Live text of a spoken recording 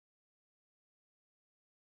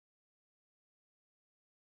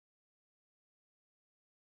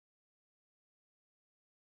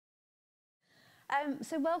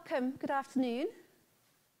So welcome, good afternoon.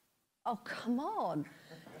 Oh, come on.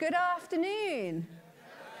 Good afternoon.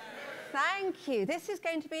 Thank you. This is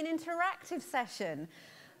going to be an interactive session.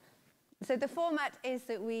 So the format is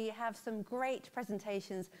that we have some great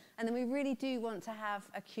presentations, and then we really do want to have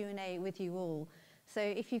a Q&A with you all. So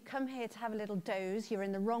if you come here to have a little doze, you're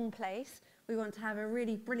in the wrong place. We want to have a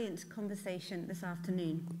really brilliant conversation this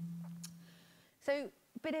afternoon. So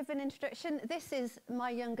a bit of an introduction. This is my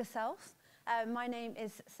younger self. My name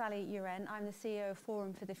is Sally Uren. I'm the CEO of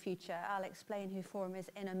Forum for the Future. I'll explain who Forum is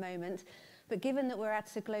in a moment. But given that we're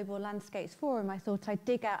at a Global Landscapes Forum, I thought I'd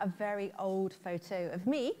dig out a very old photo of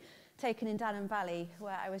me taken in Dannon Valley,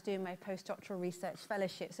 where I was doing my postdoctoral research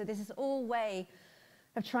fellowship. So this is all way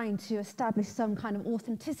of trying to establish some kind of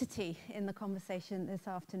authenticity in the conversation this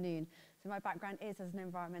afternoon. So my background is as an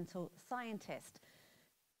environmental scientist.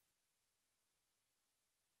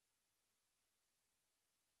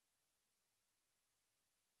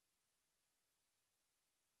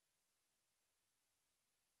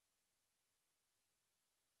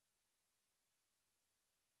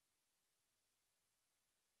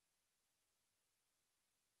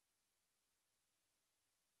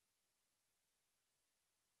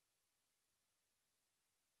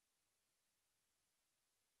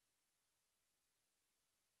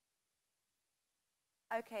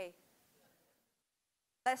 Okay,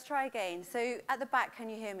 let's try again. So at the back, can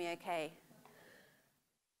you hear me okay?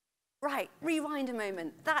 Right, rewind a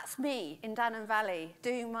moment. That's me in Dannon Valley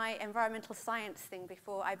doing my environmental science thing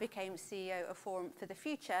before I became CEO of Forum for the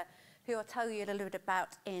Future, who I'll tell you a little bit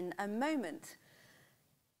about in a moment.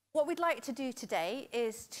 What we'd like to do today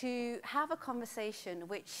is to have a conversation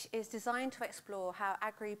which is designed to explore how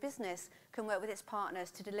agribusiness can work with its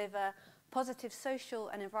partners to deliver positive social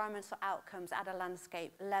and environmental outcomes at a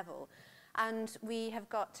landscape level. And we have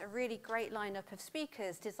got a really great lineup of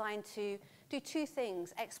speakers designed to do two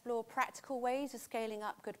things: explore practical ways of scaling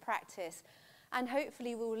up good practice, and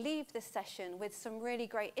hopefully we'll leave this session with some really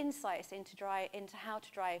great insights into how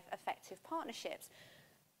to drive effective partnerships.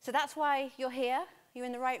 So that's why you're here. You're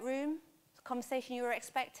in the right room. It's a conversation you were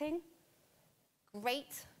expecting.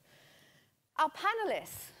 Great. Our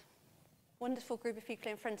panelists, wonderful group of people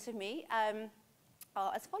in front of me,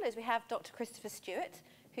 are as follows. We have Dr. Christopher Stewart,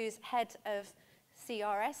 who's head of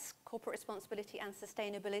CRS, Corporate Responsibility and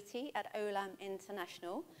Sustainability at Olam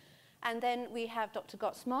International. And then we have Dr.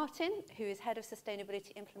 Götz Martin, who is head of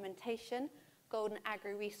Sustainability Implementation, Golden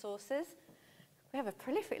Agri Resources. We have a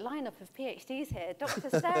prolific lineup of PhDs here. Dr.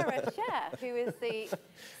 Sarah Scher, who is the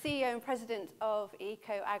CEO and president of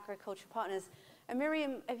Eco Agriculture Partners. And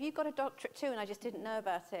Miriam, have you got a doctorate too, and I just didn't know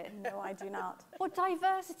about it? No, I do not. Well,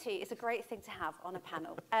 diversity is a great thing to have on a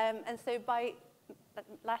panel. And so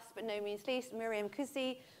last but no means least, Miriam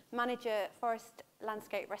Kuzi, Manager Forest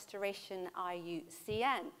Landscape Restoration,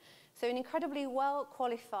 IUCN. So an incredibly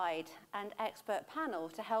well-qualified and expert panel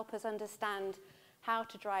to help us understand how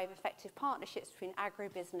to drive effective partnerships between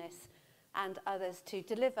agribusiness and others to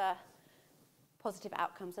deliver positive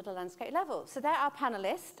outcomes at a landscape level. So they're our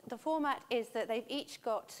panelists. The format is that they've each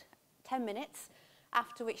got 10 minutes,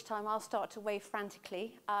 after which time I'll start to wave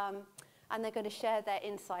frantically, and they're going to share their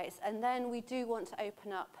insights. And then we do want to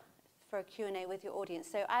open up for a Q&A with your audience.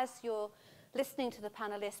 So as you're listening to the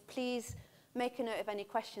panelists, please make a note of any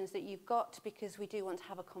questions that you've got, because we do want to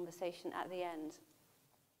have a conversation at the end.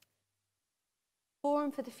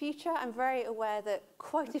 Forum for the Future, I'm very aware that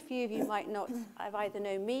quite a few of you might not have either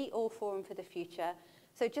known me or Forum for the Future.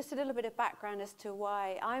 So just a little bit of background as to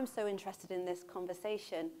why I'm so interested in this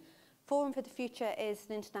conversation. Forum for the Future is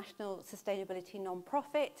an international sustainability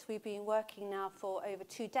non-profit. We've been working now for over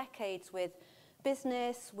 2 decades with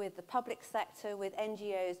business, with the public sector, with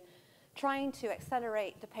NGOs, trying to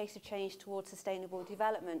accelerate the pace of change towards sustainable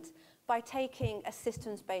development by taking a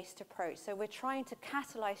systems-based approach. So we're trying to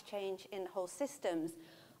catalyze change in whole systems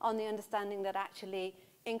on the understanding that actually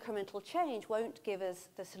incremental change won't give us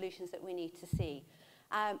the solutions that we need to see.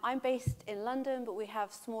 I'm based in London, but we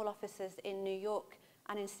have small offices in New York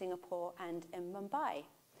and in Singapore and in Mumbai.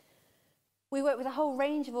 We work with a whole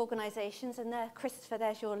range of organizations, and there, Christopher,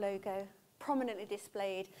 there's your logo, prominently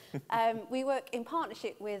displayed. We work in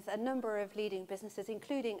partnership with a number of leading businesses,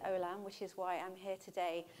 including Olam, which is why I'm here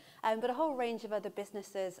today, but a whole range of other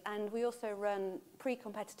businesses. And we also run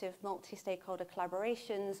pre-competitive multi-stakeholder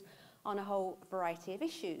collaborations on a whole variety of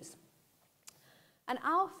issues. And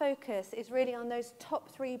our focus is really on those top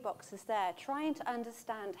 3 boxes there, trying to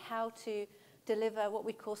understand how to deliver what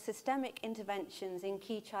we call systemic interventions in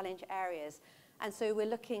key challenge areas. And so we're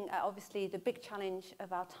looking at, obviously, the big challenge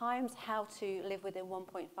of our times, how to live within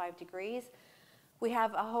 1.5 degrees. We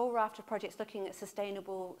have a whole raft of projects looking at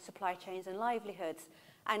sustainable supply chains and livelihoods,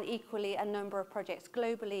 and equally a number of projects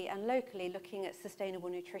globally and locally looking at sustainable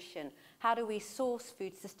nutrition. How do we source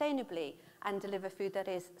food sustainably and deliver food that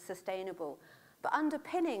is sustainable? But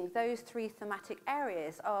underpinning those three thematic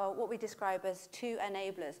areas are what we describe as two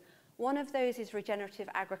enablers. One of those is regenerative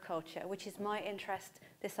agriculture, which is my interest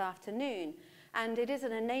this afternoon. And it is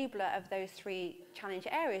an enabler of those three challenge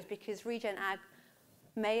areas because regen ag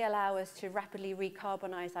may allow us to rapidly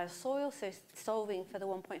recarbonize our soil, so solving for the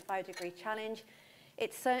 1.5 degree challenge.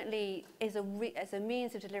 It certainly is as a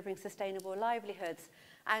means of delivering sustainable livelihoods,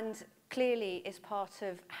 and clearly is part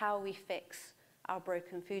of how we fix our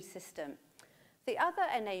broken food system. The other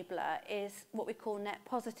enabler is what we call net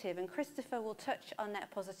positive, and Christopher will touch on net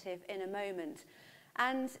positive in a moment.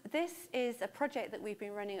 And this is a project that we've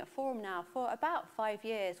been running at Forum now for about 5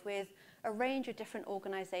 years with a range of different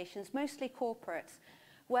organizations, mostly corporates,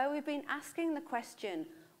 where we've been asking the question,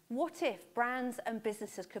 what if brands and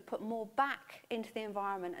businesses could put more back into the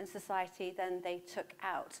environment and society than they took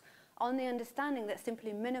out, on the understanding that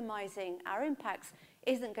simply minimizing our impacts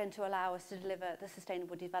isn't going to allow us to deliver the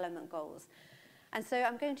Sustainable Development Goals. And so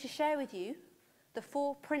I'm going to share with you the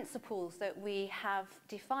 4 principles that we have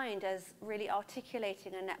defined as really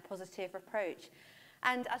articulating a net positive approach.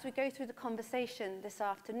 And as we go through the conversation this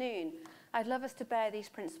afternoon, I'd love us to bear these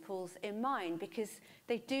principles in mind because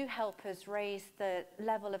they do help us raise the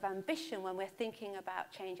level of ambition when we're thinking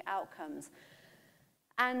about change outcomes.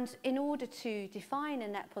 And in order to define a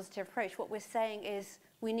net positive approach, what we're saying is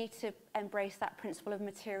we need to embrace that principle of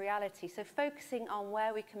materiality. So focusing on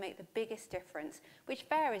where we can make the biggest difference, which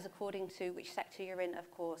varies according to which sector you're in, of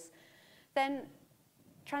course. Then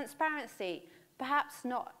transparency, perhaps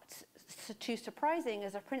not too surprising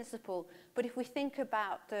as a principle, but if we think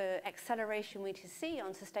about the acceleration we see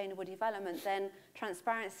on sustainable development, then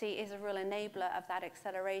transparency is a real enabler of that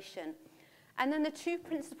acceleration. And then the 2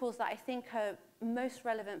 principles that I think are most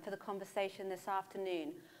relevant for the conversation this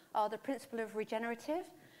afternoon are the principle of regenerative.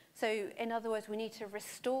 So in other words, we need to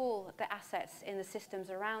restore the assets in the systems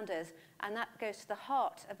around us, and that goes to the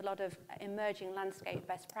heart of a lot of emerging landscape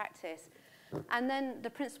best practice. And then the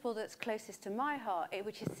principle that's closest to my heart,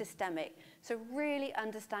 which is systemic. So really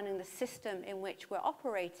understanding the system in which we're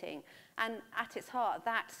operating. And at its heart,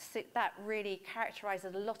 that really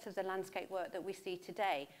characterizes a lot of the landscape work that we see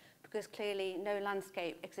today, because clearly no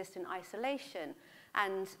landscape exists in isolation,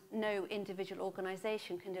 and no individual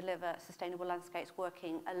organization can deliver sustainable landscapes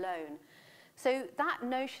working alone. So that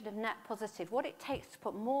notion of net positive, what it takes to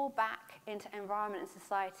put more back into environment and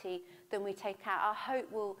society than we take out, I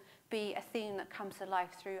hope will be a theme that comes to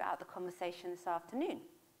life throughout the conversation this afternoon.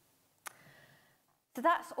 So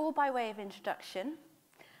that's all by way of introduction.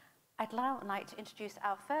 I'd now like to introduce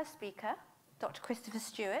our first speaker, Dr. Christopher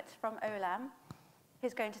Stewart from Olam,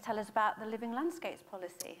 who's going to tell us about the Living Landscapes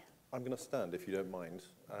policy. I'm going to stand, if you don't mind.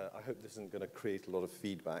 I hope this isn't going to create a lot of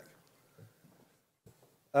feedback.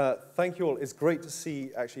 Thank you all. It's great to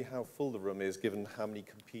see actually how full the room is, given how many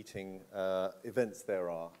competing events there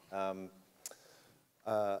are.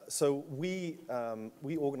 So we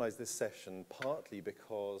organized this session partly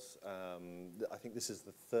because I think this is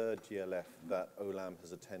the 3rd GLF that Olam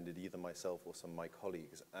has attended, either myself or some of my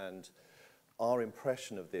colleagues. And our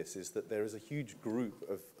impression of this is that there is a huge group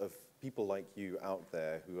of people like you out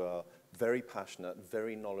there who are very passionate,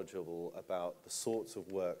 very knowledgeable about the sorts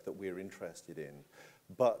of work that we're interested in.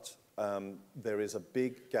 But there is a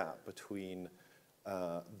big gap between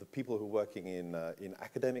the people who are working in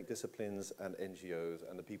academic disciplines and NGOs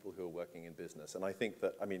and the people who are working in business. And I think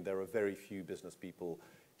that, I mean, there are very few business people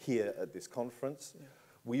here at this conference. Yeah.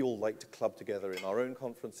 We all like to club together in our own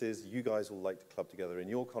conferences. You guys all like to club together in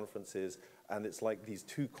your conferences. And it's like these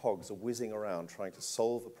 2 cogs are whizzing around trying to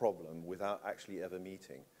solve a problem without actually ever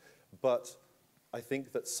meeting. But I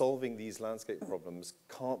think that solving these landscape problems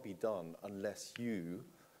can't be done unless you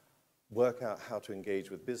work out how to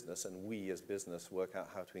engage with business, and we as business work out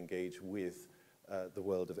how to engage with the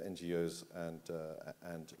world of NGOs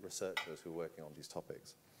and researchers who are working on these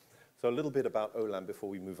topics. So a little bit about Olam before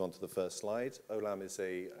we move on to the first slide. Olam is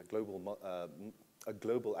a global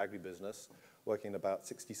agribusiness working in about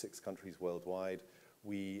 66 countries worldwide.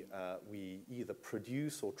 We either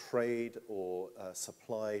produce or trade or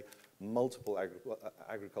supply multiple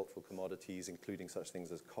agricultural commodities, including such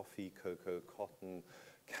things as coffee, cocoa, cotton,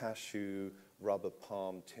 cashew, rubber,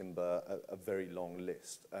 palm, timber, a very long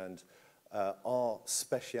list. And our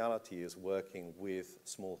speciality is working with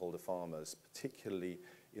smallholder farmers, particularly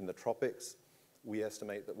in the tropics. We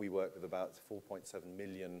estimate that we work with about 4.7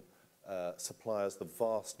 million suppliers, the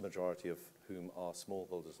vast majority of whom are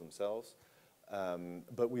smallholders themselves.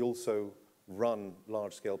 But we also run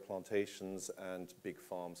large-scale plantations and big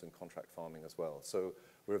farms and contract farming as well. So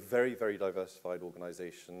we're a very, very diversified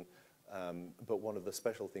organization, but one of the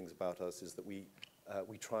special things about us is that we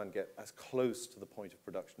try and get as close to the point of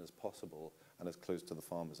production as possible and as close to the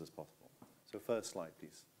farmers as possible. So first slide,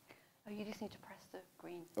 please. Oh, you just need to press the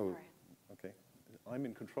green. Oh, Sorry. okay. I'm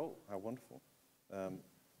in control. How wonderful.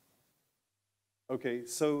 Okay,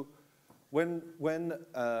 so when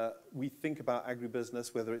we think about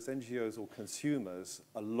agribusiness, whether it's NGOs or consumers,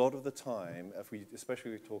 a lot of the time,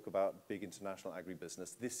 especially if we talk about big international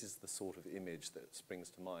agribusiness, this is the sort of image that springs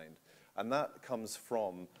to mind. And that comes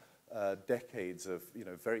from decades of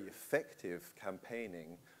very effective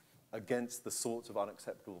campaigning against the sorts of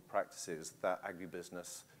unacceptable practices that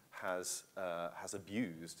agribusiness has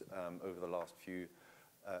abused over the last few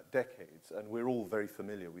decades. And we're all very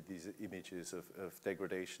familiar with these images of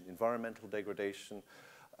degradation, environmental degradation,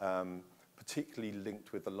 particularly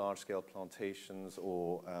linked with the large-scale plantations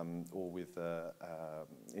or with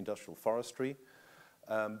industrial forestry,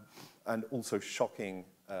 and also shocking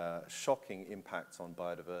impacts on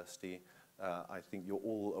biodiversity. I think you're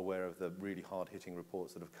all aware of the really hard-hitting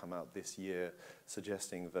reports that have come out this year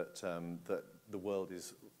suggesting that that the world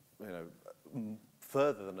is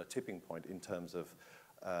further than a tipping point in terms of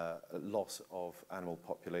loss of animal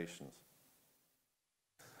populations.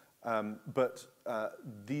 But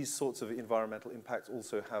these sorts of environmental impacts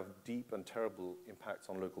also have deep and terrible impacts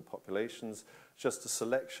on local populations. Just a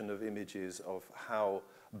selection of images of how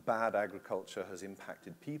bad agriculture has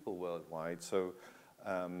impacted people worldwide. So,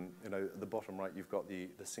 at the bottom right, you've got the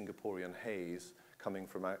Singaporean haze coming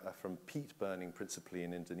from peat burning principally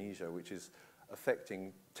in Indonesia, which is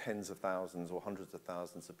affecting tens of thousands or hundreds of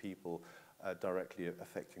thousands of people, directly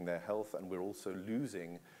affecting their health. And we're also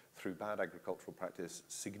losing, through bad agricultural practice,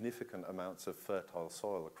 significant amounts of fertile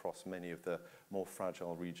soil across many of the more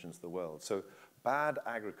fragile regions of the world. So bad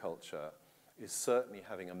agriculture is certainly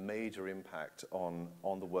having a major impact on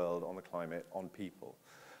the world, on the climate, on people.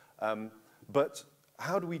 But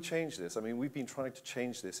how do we change this? I mean, we've been trying to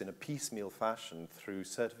change this in a piecemeal fashion through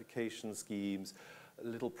certification schemes,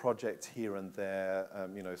 little projects here and there,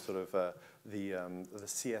 the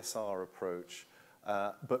CSR approach.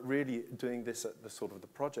 But really doing this at the sort of the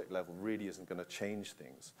project level really isn't going to change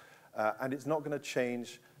things. And it's not going to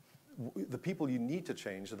change, the people you need to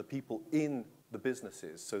change are the people in the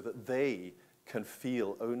businesses so that they can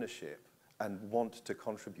feel ownership and want to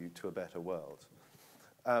contribute to a better world.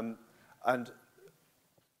 And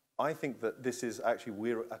I think that this is actually,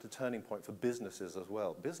 we're at a turning point for businesses as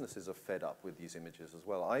well. Businesses are fed up with these images as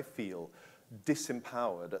well. I feel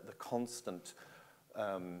disempowered at the constant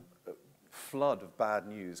flood of bad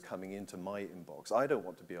news coming into my inbox. I don't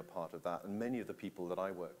want to be a part of that, and many of the people that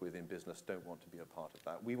I work with in business don't want to be a part of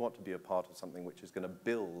that. We want to be a part of something which is going to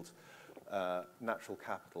build natural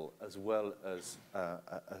capital as well as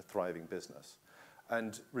a thriving business.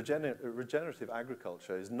 And regenerative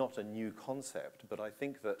agriculture is not a new concept, but I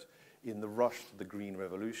think that in the rush to the green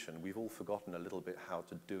revolution, we've all forgotten a little bit how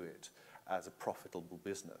to do it as a profitable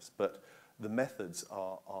business. But the methods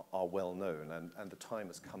are well known, and the time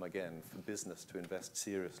has come again for business to invest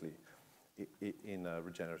seriously in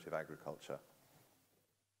regenerative agriculture.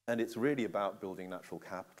 And it's really about building natural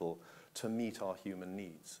capital to meet our human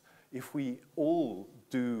needs. If we all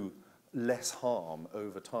do less harm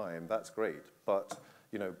over time, that's great. But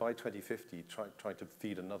by 2050, trying to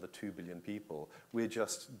feed another 2 billion people, we're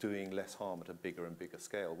just doing less harm at a bigger and bigger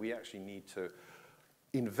scale. We actually need to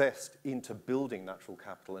invest into building natural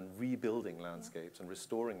capital and rebuilding landscapes and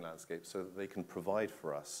restoring landscapes so that they can provide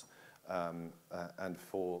for us and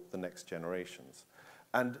for the next generations.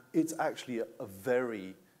 And it's actually a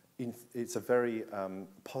very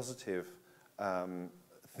positive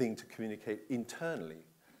thing to communicate internally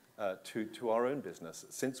to our own business.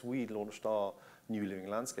 Since we launched our New Living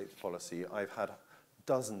Landscapes policy, I've had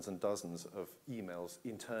dozens and dozens of emails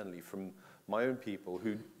internally from my own people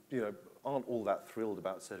who aren't all that thrilled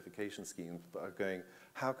about certification schemes, but are going,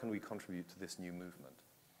 how can we contribute to this new movement?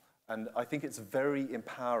 And I think it's very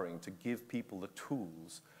empowering to give people the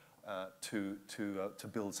tools to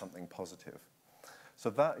build something positive.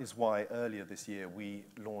 So that is why earlier this year we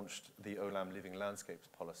launched the Olam Living Landscapes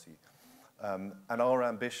policy. And our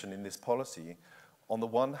ambition in this policy, on the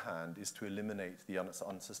one hand, is to eliminate the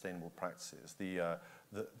unsustainable practices, the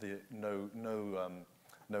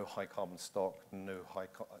no high carbon stock, no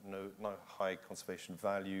high conservation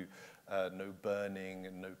value, no burning,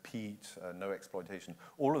 no peat, no exploitation.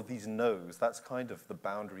 All of these no's, that's kind of the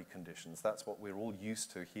boundary conditions. That's what we're all used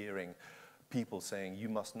to hearing people saying, you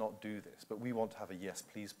must not do this. But we want to have a yes,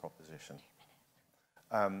 please proposition.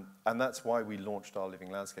 And that's why we launched our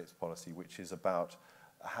Living Landscapes policy, which is about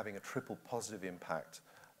having a triple positive impact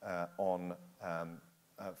on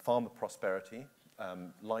farmer prosperity,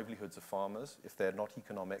 livelihoods of farmers. If they're not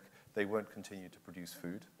economic, they won't continue to produce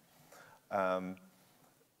food.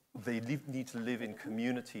 They need to live in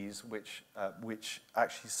communities which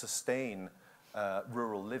actually sustain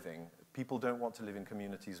rural living. People don't want to live in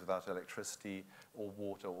communities without electricity or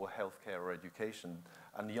water or healthcare or education,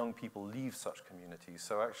 and young people leave such communities.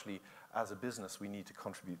 So actually, as a business, we need to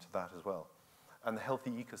contribute to that as well. And the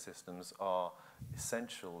healthy ecosystems are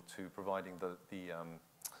essential to providing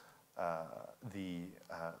the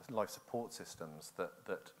life support systems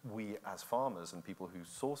that we as farmers and people who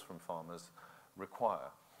source from farmers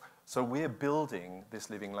require. So we're building this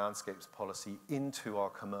Living Landscapes policy into our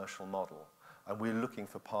commercial model, and we're looking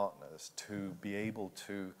for partners to be able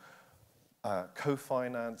to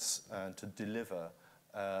co-finance and to deliver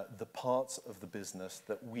the parts of the business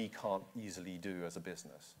that we can't easily do as a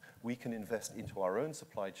business. We can invest into our own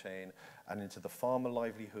supply chain and into the farmer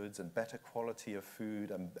livelihoods and better quality of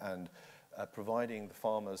food and providing the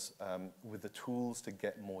farmers with the tools to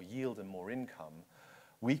get more yield and more income.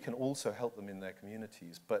 We can also help them in their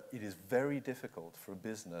communities, but it is very difficult for a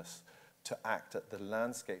business to act at the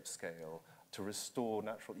landscape scale to restore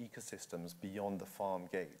natural ecosystems beyond the farm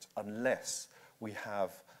gate unless we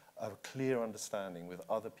have a clear understanding with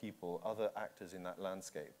other people, other actors in that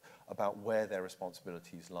landscape about where their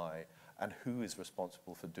responsibilities lie and who is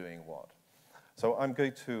responsible for doing what. So I'm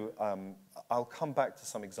going to, I'll come back to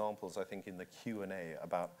some examples, I think, in the Q&A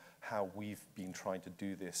about how we've been trying to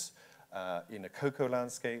do this in a cocoa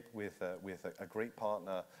landscape with a great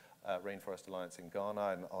partner, Rainforest Alliance in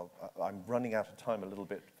Ghana, and I'm running out of time a little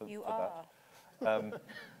bit for that.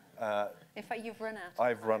 In fact, you've run out.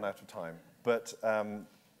 I've run out of time, but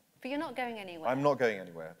you're not going anywhere. I'm not going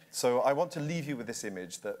anywhere. So I want to leave you with this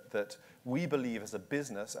image that we believe as a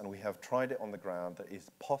business, and we have tried it on the ground, that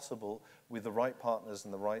it's possible with the right partners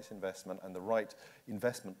and the right investment and the right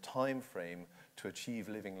investment time frame to achieve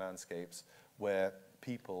living landscapes where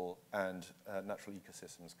people and natural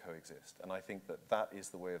ecosystems coexist. And I think that that is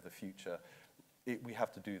the way of the future. We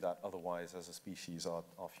have to do that, otherwise, as a species, our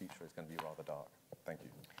future is going to be rather dark. Thank you.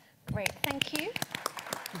 Great, thank you.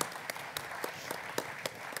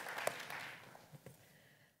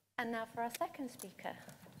 And now for our second speaker,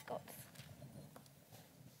 Scott.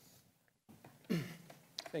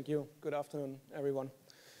 Thank you. Good afternoon, everyone.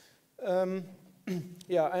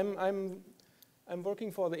 Yeah, I'm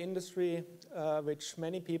working for the industry which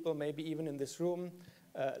many people, maybe even in this room,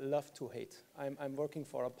 love to hate. I'm working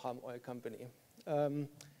for a palm oil company. A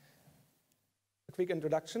quick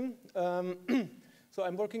introduction. So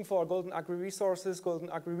I'm working for Golden Agri Resources.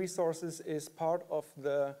 Golden Agri Resources is part of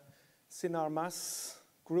the Sinarmas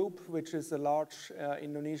Group, which is a large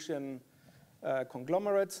Indonesian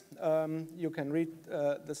conglomerate. You can read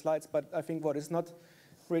the slides, but I think what is not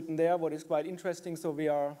written there, what is quite interesting, so we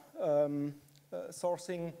are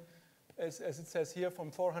sourcing, as it says here, from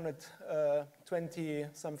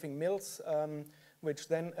 420-something mills, which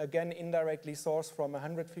then again indirectly source from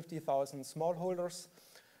 150,000 smallholders.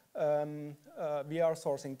 We are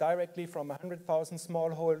sourcing directly from 100,000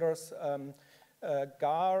 smallholders.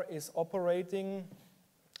 GAR is operating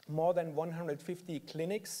more than 150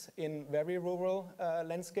 clinics in very rural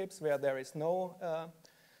landscapes where there is no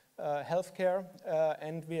healthcare,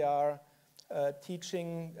 and we are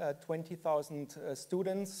teaching 20,000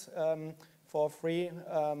 students for free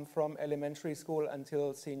from elementary school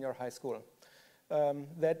until senior high school.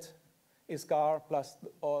 That is GAR plus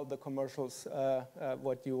all the commercials,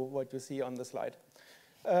 what you see on the slide.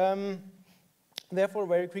 Therefore,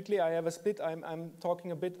 very quickly, I have a split. I'm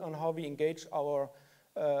talking a bit on how we engage our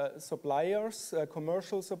suppliers,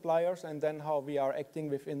 commercial suppliers, and then how we are acting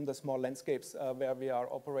within the small landscapes where we are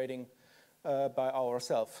operating by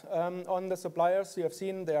ourselves. On the suppliers, you have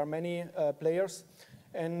seen there are many players,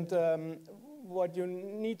 and what you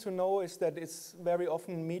need to know is that it's very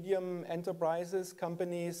often medium enterprises,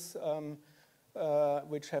 companies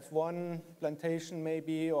which have one plantation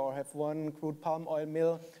maybe or have one crude palm oil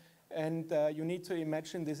mill, and you need to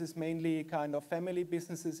imagine this is mainly kind of family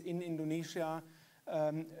businesses in Indonesia.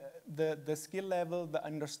 The skill level, the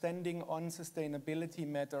understanding on sustainability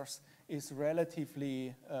matters is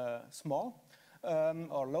relatively small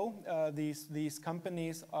or low. These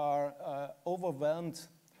companies are overwhelmed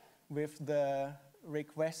with the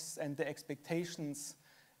requests and the expectations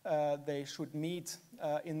they should meet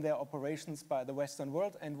in their operations by the Western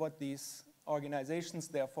world. And what these organizations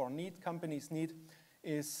therefore need, companies need,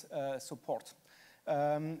 is support.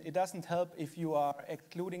 It doesn't help if you are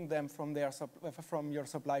excluding them from your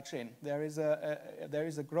supply chain. There is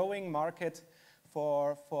a growing market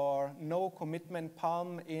for no commitment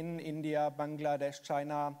palm in India, Bangladesh,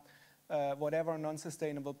 China. Whatever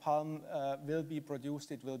non-sustainable palm will be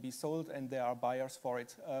produced, it will be sold, and there are buyers for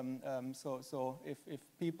it. So if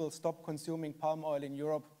people stop consuming palm oil in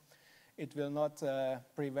Europe, it will not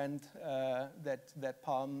prevent that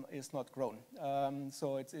palm is not grown.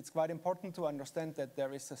 So it's quite important to understand that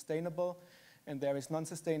there is sustainable and there is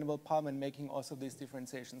non-sustainable palm, and making also these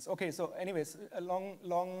differentiations. Okay, so anyways, a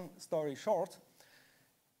long story short,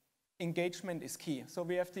 engagement is key. So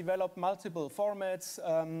we have developed multiple formats,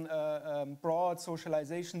 broad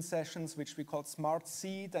socialization sessions, which we call Smart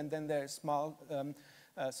Seed, and then there's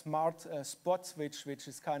Smart Spots, which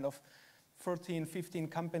is kind of 13, 15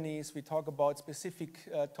 companies. We talk about specific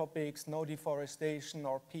topics. No deforestation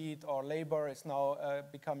or peat or labor is now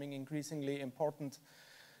becoming increasingly important.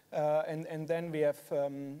 And then we have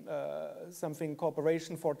something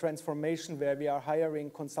Cooperation for Transformation, where we are hiring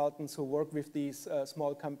consultants who work with these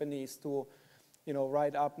small companies to,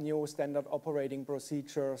 write up new standard operating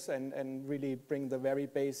procedures and really bring the very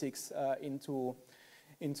basics into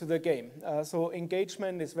the game. So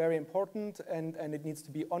engagement is very important, and it needs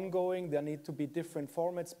to be ongoing. There need to be different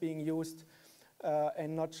formats being used,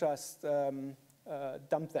 and not just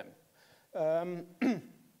dump them.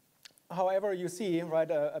 However, you see,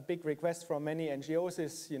 right, a big request from many NGOs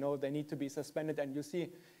is, they need to be suspended. And you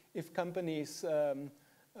see, if companies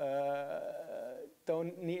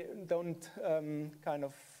don't kind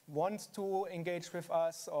of want to engage with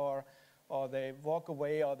us, or they walk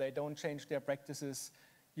away, or they don't change their practices,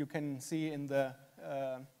 you can see in the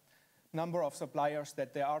number of suppliers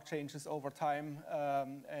that there are changes over time,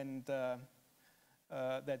 and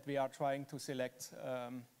that we are trying to select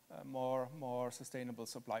more sustainable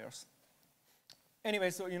suppliers.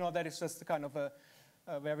 Anyway, so that is just kind of a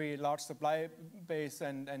very large supply base,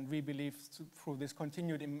 and we believe through this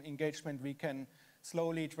continued engagement we can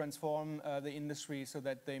slowly transform the industry so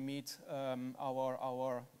that they meet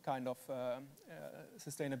our kind of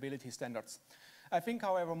sustainability standards. I think,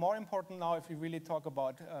 however, more important now, if we really talk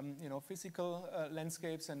about physical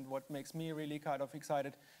landscapes, and what makes me really kind of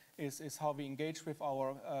excited is how we engage with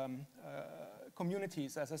our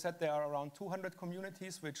communities. As I said, there are around 200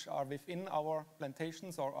 communities which are within our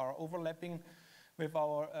plantations or are overlapping with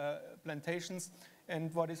our plantations.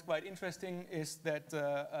 And what is quite interesting is that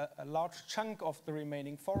a large chunk of the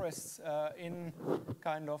remaining forests in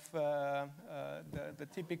kind of the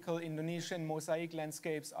typical Indonesian mosaic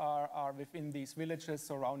landscapes are within these villages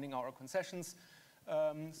surrounding our concessions.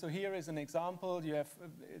 So here is an example. You have,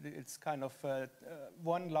 it's kind of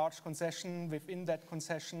one large concession. Within that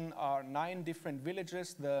concession are 9 different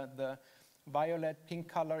villages. The violet pink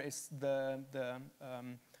color is the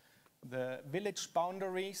village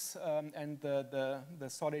boundaries, and the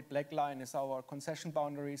solid black line is our concession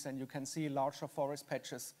boundaries, and you can see larger forest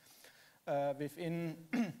patches within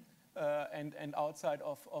and outside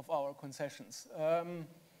of our concessions.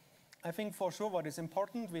 I think for sure what is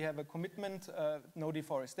important, we have a commitment, no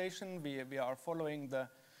deforestation. We are following the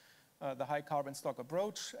high carbon stock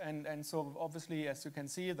approach, and so obviously, as you can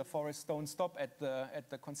see, the forests don't stop at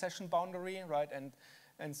the concession boundary, right?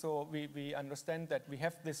 And so we understand that we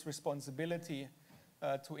have this responsibility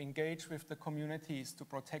to engage with the communities to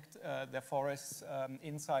protect their forests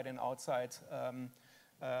inside and outside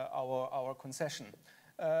our concession.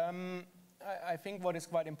 I think what is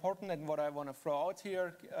quite important, and what I want to throw out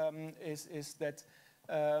here, is that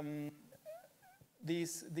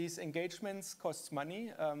these engagements cost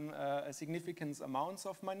money, a significant amounts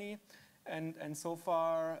of money, and so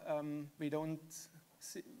far we don't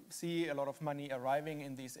see a lot of money arriving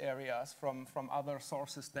in these areas from other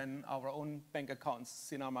sources than our own bank accounts,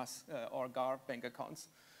 Sinarmas or GAR bank accounts.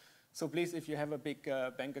 So please, if you have a big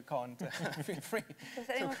bank account, feel free. Is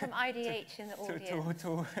there anyone from IDH in the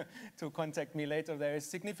audience? To contact me later. There is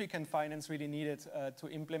significant finance really needed to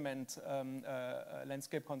implement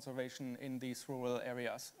landscape conservation in these rural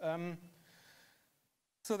areas.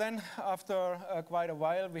 So then, after quite a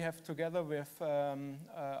while, we have, together with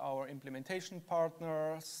our implementation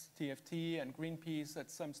partners, TFT and Greenpeace, at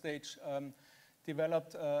some stage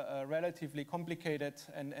developed a relatively complicated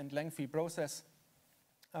and lengthy process,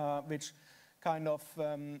 which kind of,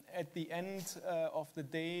 at the end of the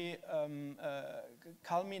day,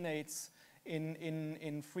 culminates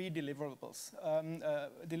in 3 deliverables.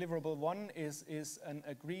 Deliverable 1 is an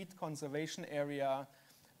agreed conservation area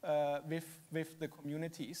with the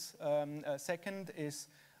communities. Second is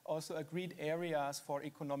also agreed areas for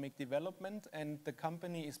economic development, and the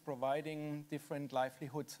company is providing different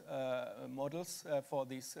livelihood models for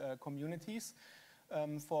these communities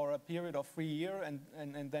for a period of 3 years,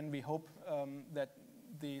 and then we hope that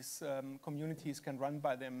these communities can run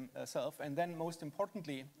by themselves. And then most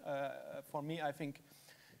importantly, for me, I think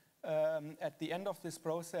at the end of this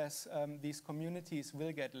process, these communities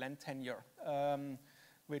will get land tenure,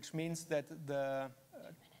 which means that the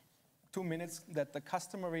 2 minutes, that the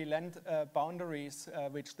customary land boundaries,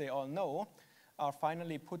 which they all know, are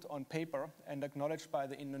finally put on paper and acknowledged by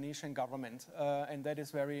the Indonesian government. And that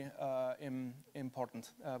is very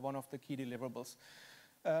important, one of the key deliverables.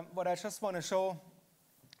 What I just want to show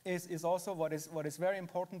is also what is very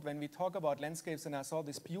important when we talk about landscapes. And I saw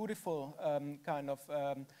this beautiful kind of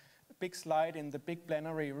big slide in the big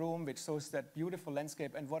plenary room, which shows that beautiful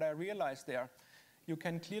landscape. And what I realized there, you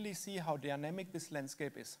can clearly see how dynamic this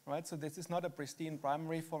landscape is, right? So this is not a pristine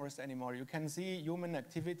primary forest anymore. You can see human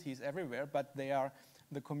activities everywhere, but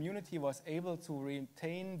the community was able to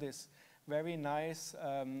retain this very nice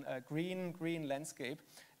green landscape,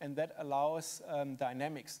 and that allows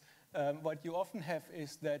dynamics. What you often have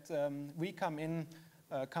is that we come in,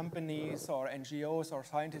 companies or NGOs or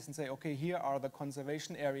scientists, and say, okay, here are the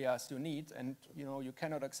conservation areas you need, and you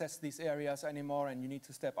cannot access these areas anymore, and you need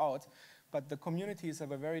to step out. But the communities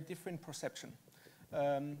have a very different perception.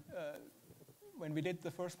 When we did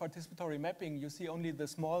the first participatory mapping, you see only the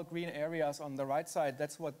small green areas on the right side.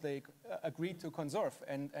 That's what they agreed to conserve,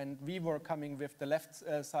 and we were coming with the left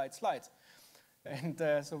side slide. And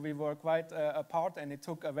so we were quite apart, and it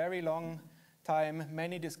took a very long time,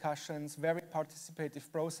 many discussions, very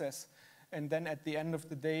participative process. And then at the end of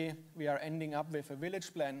the day, we are ending up with a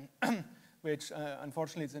village plan, which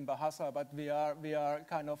unfortunately is in Bahasa, but we are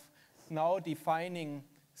kind of now defining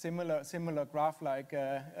similar graph like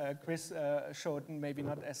Chris showed, maybe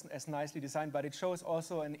not as nicely designed, but it shows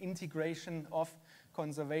also an integration of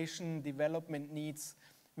conservation development needs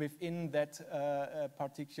within that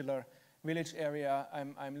particular village area.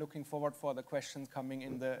 I'm looking forward for the questions coming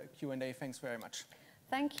in the Q&A. Thanks very much.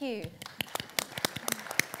 Thank you.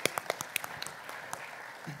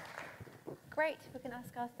 Great. We can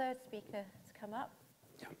ask our third speaker to come up.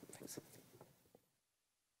 Yeah, thanks.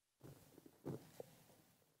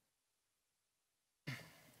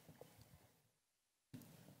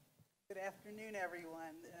 Good afternoon,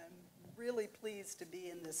 everyone. I'm really pleased to be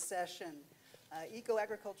in this session.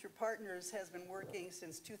 Eco-Agriculture Partners has been working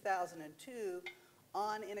since 2002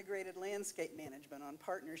 on integrated landscape management, on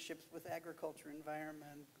partnerships with agriculture,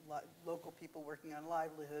 environment, local people working on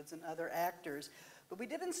livelihoods and other actors. But we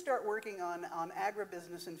didn't start working on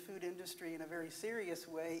agribusiness and food industry in a very serious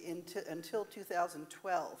way until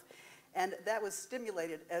 2012. And that was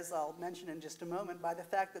stimulated, as I'll mention in just a moment, by the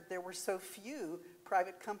fact that there were so few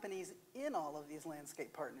private companies in all of these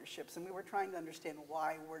landscape partnerships. And we were trying to understand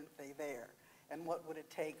why weren't they there and what would it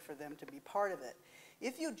take for them to be part of it.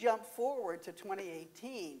 If you jump forward to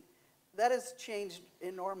 2018, that has changed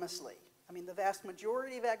enormously. I mean, the vast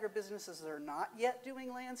majority of agribusinesses are not yet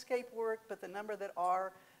doing landscape work, but the number that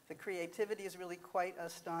are, the creativity is really quite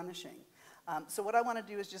astonishing. So what I want to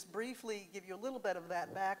do is just briefly give you a little bit of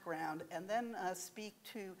that background and then speak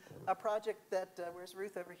to a project that, where's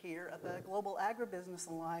Ruth over here, the Global Agribusiness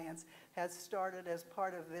Alliance has started as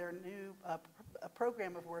part of their new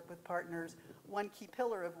program of work with partners, one key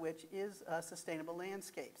pillar of which is sustainable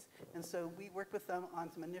landscapes. And so we worked with them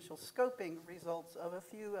on some initial scoping results of a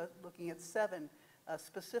few, looking at 7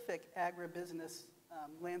 specific agribusiness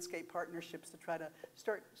landscape partnerships to try to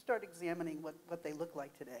start examining what they look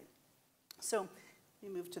like today. So, let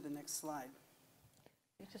me move to the next slide.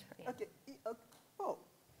 Okay. Oh,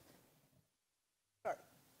 sorry.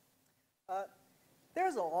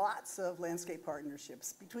 There's lots of landscape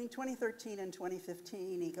partnerships. Between 2013 and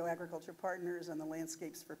 2015, Eco-Agriculture Partners and the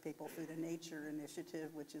Landscapes for People, Food and Nature Initiative,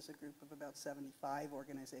 which is a group of about 75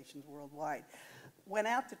 organizations worldwide, went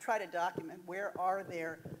out to try to document where are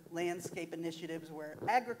there landscape initiatives where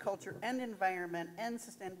agriculture and environment and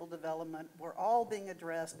sustainable development were all being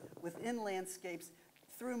addressed within landscapes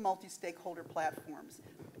through multi-stakeholder platforms.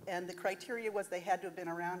 And the criteria was they had to have been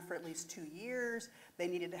around for at least 2 years, they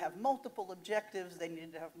needed to have multiple objectives, they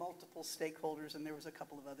needed to have multiple stakeholders, and there was a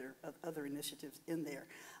couple of other initiatives in there.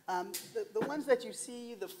 The ones that you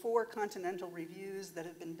see, the 4 continental reviews that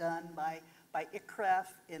have been done by ICRAF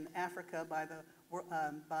in Africa, by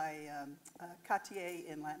CATIE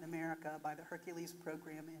in Latin America, by the Hercules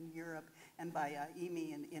program in Europe, and by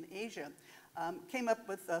EMI in Asia, came up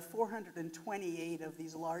with 428 of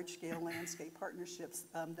these large-scale landscape partnerships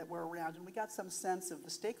that were around, and we got some sense of the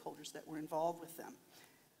stakeholders that were involved with them.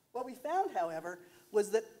 What we found, however,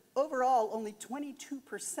 was that overall only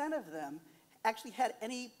 22% of them actually had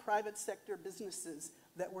any private sector businesses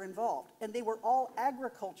that were involved. And they were all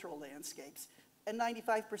agricultural landscapes. And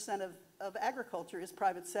 95% of agriculture is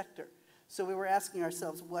private sector. So we were asking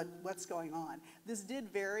ourselves, what's going on? This did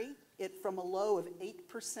vary from a low of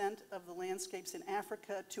 8% of the landscapes in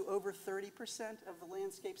Africa to over 30% of the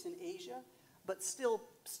landscapes in Asia, but still,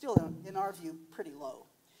 in our view, pretty low.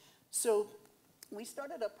 So we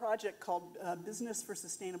started a project called Business for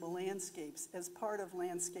Sustainable Landscapes as part of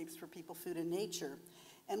Landscapes for People, Food, and Nature.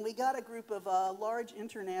 And we got a group of large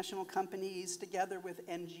international companies together with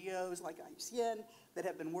NGOs like IUCN that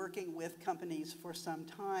have been working with companies for some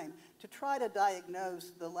time to try to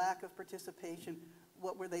diagnose the lack of participation,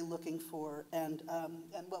 what were they looking for, and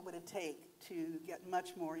what would it take to get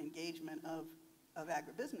much more engagement of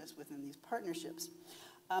agribusiness within these partnerships.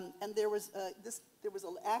 And there was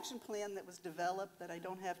an action plan that was developed that I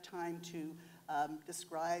don't have time to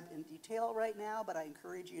describe in detail right now, but I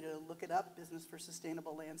encourage you to look it up, Business for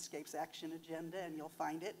Sustainable Landscapes Action Agenda, and you'll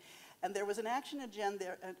find it. And there was an action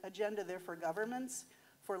agenda there for governments,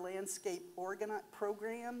 for landscape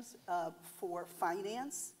programs, for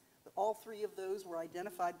finance. All three of those were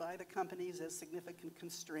identified by the companies as significant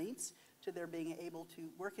constraints to their being able to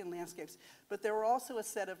work in landscapes. But there were also a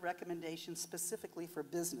set of recommendations specifically for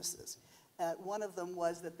businesses. One of them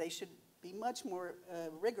was that they should be much more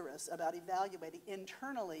rigorous about evaluating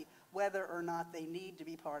internally whether or not they need to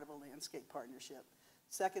be part of a landscape partnership.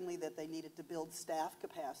 Secondly, that they needed to build staff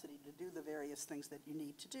capacity to do the various things that you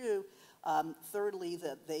need to do. Thirdly,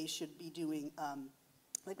 that they should be doing,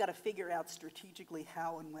 they've got to figure out strategically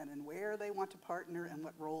how and when and where they want to partner and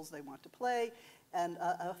what roles they want to play. And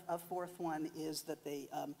a fourth one is that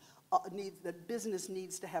that business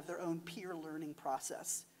needs to have their own peer learning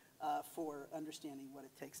process for understanding what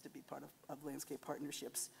it takes to be part of landscape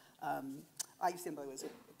partnerships. IUCN, by the way, was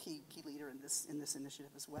a key leader in this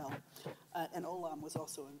initiative as well. And Olam was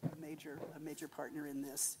also a major partner in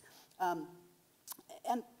this.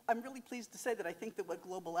 And I'm really pleased to say that I think that what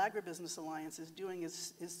Global Agribusiness Alliance is doing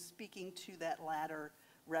is speaking to that latter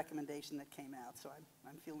recommendation that came out. So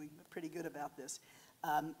I'm feeling pretty good about this.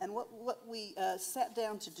 And what we sat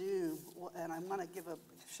down to do, and I want to give a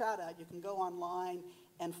shout out, you can go online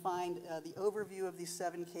and find the overview of these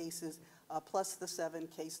 7 cases, plus the 7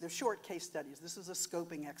 cases. They're short case studies. This is a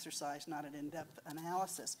scoping exercise, not an in-depth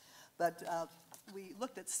analysis. But we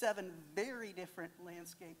looked at 7 very different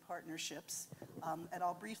landscape partnerships, and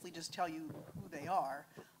I'll briefly just tell you who they are.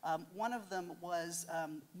 One of them was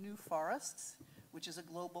New Forests, which is a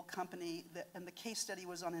global company, and the case study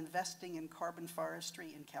was on investing in carbon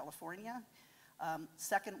forestry in California.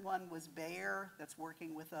 Second one was Bayer, that's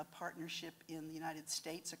working with a partnership in the United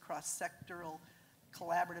States across sectoral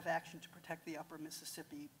collaborative action to protect the upper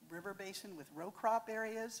Mississippi River Basin with row crop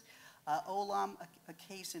areas. Olam, a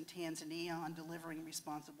case in Tanzania on delivering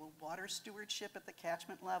responsible water stewardship at the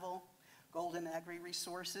catchment level. Golden Agri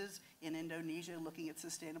Resources in Indonesia, looking at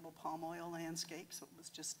sustainable palm oil landscapes. So it was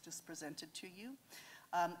just presented to you.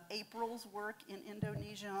 April's work in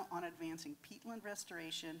Indonesia on advancing peatland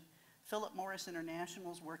restoration. Philip Morris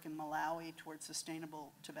International's work in Malawi towards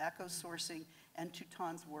sustainable tobacco sourcing, and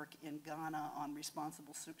Toutan's work in Ghana on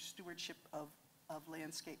responsible stewardship of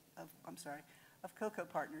cocoa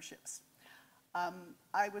partnerships.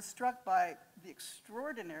 I was struck by the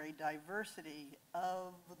extraordinary diversity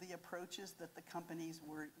of the approaches that the companies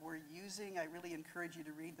were using. I really encourage you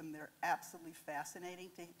to read them. They're absolutely fascinating.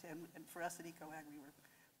 And for us at EcoAg, we were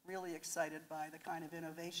really excited by the kind of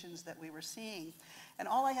innovations that we were seeing. And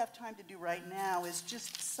all I have time to do right now is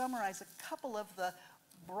just summarize a couple of the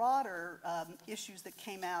broader issues that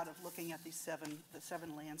came out of looking at the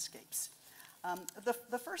seven landscapes.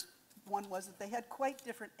 The first one was that they had quite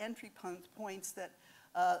different entry points that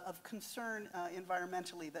of concern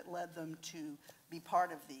environmentally that led them to be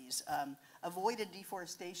part of these. Avoided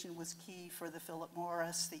deforestation was key for the Philip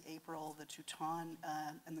Morris, the April, the Toutan,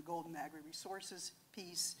 and the Golden Agri Resources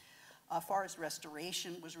piece. Forest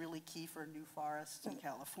restoration was really key for New Forests in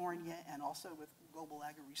California and also with Global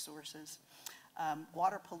Agri Resources.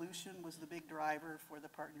 Water pollution was the big driver for the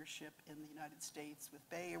partnership in the United States with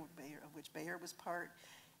Bayer, of which Bayer was part.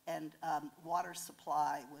 And water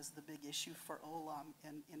supply was the big issue for Olam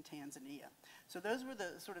in Tanzania. So those were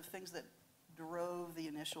the sort of things that drove the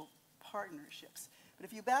initial partnerships. But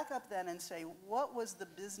if you back up then and say, what was the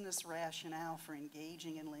business rationale for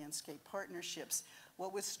engaging in landscape partnerships?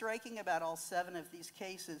 What was striking about all 7 of these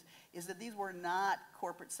cases is that these were not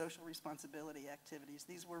corporate social responsibility activities.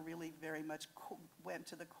 These were really very much went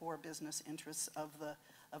to the core business interests of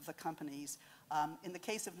the companies. In the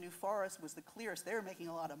case of New Forest was the clearest. They were making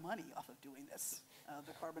a lot of money off of doing this,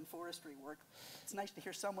 the carbon forestry work. It's nice to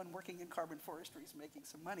hear someone working in carbon forestry is making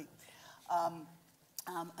some money.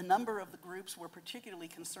 A number of the groups were particularly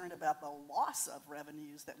concerned about the loss of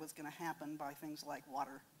revenues that was going to happen by things like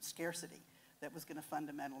water scarcity, that was going to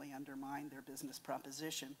fundamentally undermine their business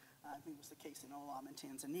proposition. I think it was the case in Olam in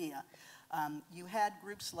Tanzania. You had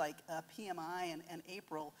groups like PMI and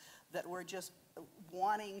April that were just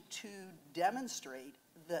wanting to demonstrate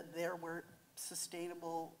that there were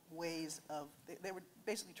sustainable ways of, they were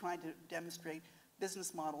basically trying to demonstrate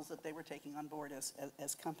business models that they were taking on board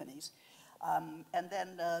as companies. And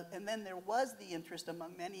then there was the interest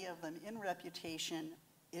among many of them in reputation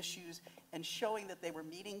issues and showing that they were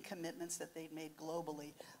meeting commitments that they'd made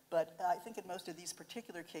globally. But I think in most of these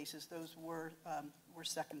particular cases, those were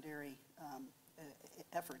secondary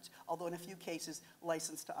efforts, although in a few cases,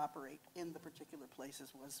 license to operate in the particular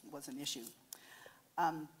places was an issue.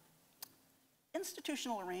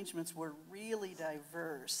 Institutional arrangements were really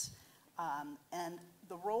diverse, and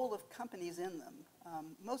the role of companies in them.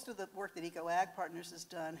 Most of the work that EcoAg Partners has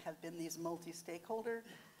done have been these multi-stakeholder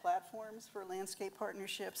platforms for landscape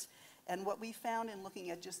partnerships. And what we found in looking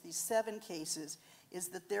at just these 7 cases is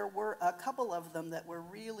that there were a couple of them that were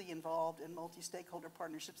really involved in multi-stakeholder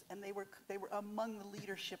partnerships, and they were among the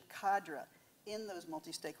leadership cadre in those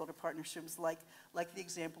multi-stakeholder partnerships, like the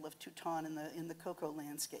example of Touton in the cocoa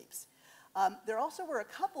landscapes. There also were a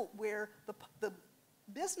couple where the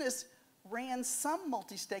business ran some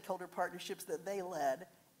multi-stakeholder partnerships that they led,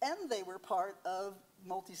 and they were part of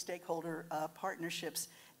multi-stakeholder partnerships,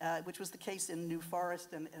 which was the case in New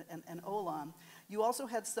Forest and Olam. You also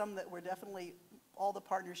had some that were definitely, all the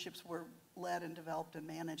partnerships were led and developed and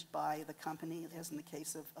managed by the company, as in the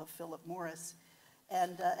case of Philip Morris.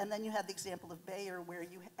 And then you had the example of Bayer, where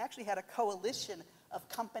you actually had a coalition of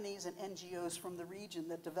companies and NGOs from the region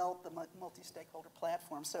that developed the multi-stakeholder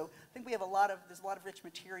platform. So I think there's a lot of rich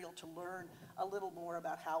material to learn a little more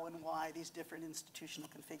about how and why these different institutional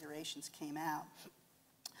configurations came out.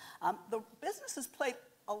 The businesses played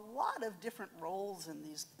a lot of different roles in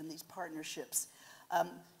these partnerships.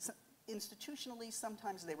 So institutionally,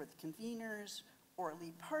 sometimes they were the conveners, or a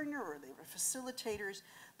lead partner, or they were facilitators,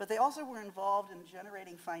 but they also were involved in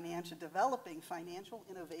developing financial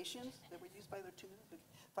innovations that were used by the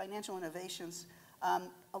financial innovations.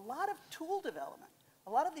 A lot of tool development. A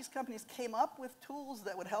lot of these companies came up with tools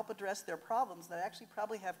that would help address their problems that actually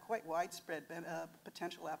probably have quite widespread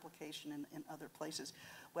potential application in other places,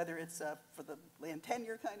 whether it's for the land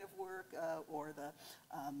tenure kind of work or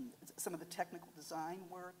some of the technical design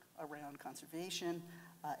work around conservation,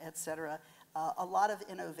 et cetera. A lot of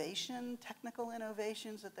innovation, technical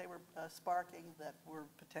innovations that they were sparking that were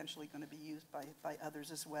potentially going to be used by others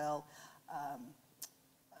as well.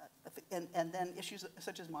 And then issues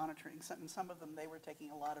such as monitoring. Some of them, they were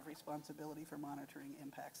taking a lot of responsibility for monitoring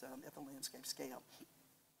impacts at the landscape scale.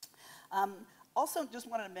 Also, just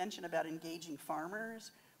wanted to mention about engaging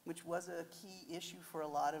farmers, which was a key issue for a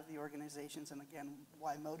lot of the organizations, and again,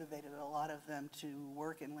 why motivated a lot of them to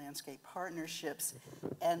work in landscape partnerships.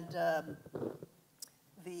 And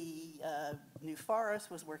the New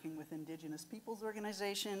Forest was working with Indigenous Peoples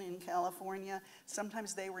Organization in California.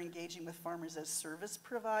 Sometimes they were engaging with farmers as service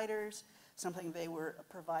providers. Sometimes they were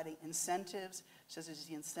providing incentives, such as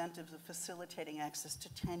the incentives of facilitating access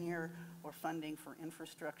to tenure or funding for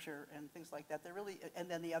infrastructure and things like that. And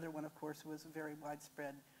then the other one, of course, was a very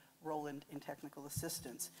widespread role in technical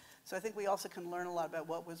assistance. So I think we also can learn a lot about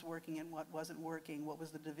what was working and what wasn't working, what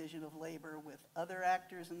was the division of labor with other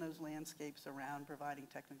actors in those landscapes around providing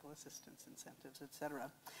technical assistance, incentives, et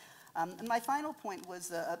cetera. And my final point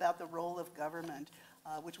was about the role of government,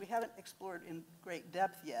 which we haven't explored in great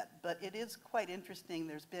depth yet, but it is quite interesting.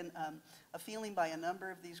 There's been a feeling by a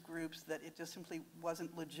number of these groups that it just simply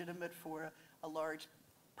wasn't legitimate for a large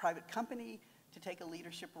private company to take a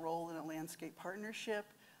leadership role in a landscape partnership.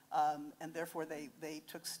 And therefore, they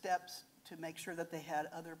took steps to make sure that they had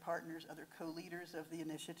other partners, other co-leaders of the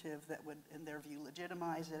initiative that would, in their view,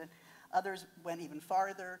 legitimize it. Others went even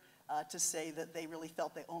farther to say that they really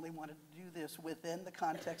felt they only wanted to do this within the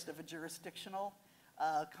context of a jurisdictional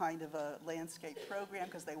kind of a landscape program,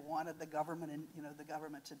 because they wanted the government and the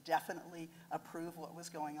government to definitely approve what was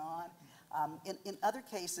going on. In other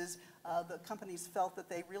cases, the companies felt that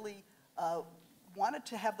they really wanted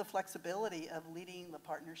to have the flexibility of leading the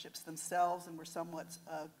partnerships themselves, and were somewhat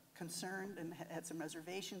concerned and had some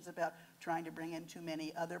reservations about trying to bring in too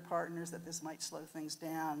many other partners, that this might slow things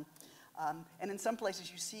down. And in some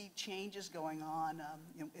places you see changes going on.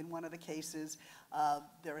 In one of the cases,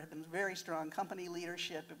 there had been very strong company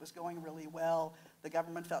leadership. It was going really well. The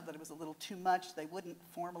government felt that it was a little too much. They wouldn't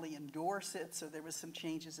formally endorse it, so there was some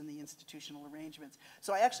changes in the institutional arrangements.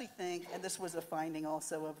 So I actually think, and this was a finding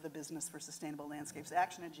also of the Business for Sustainable Landscapes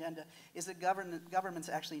Action Agenda, is that governments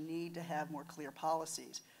actually need to have more clear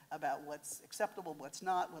policies about what's acceptable, what's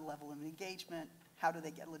not, what level of engagement, how do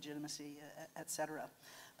they get legitimacy, et cetera.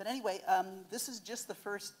 But anyway, this is just the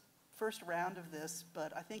first round of this,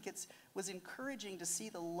 but I think it was encouraging to see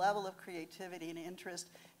the level of creativity and interest,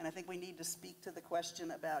 and I think we need to speak to the question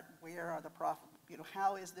about where are the profit,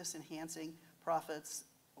 how is this enhancing profits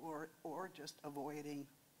or just avoiding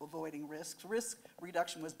risks. Risk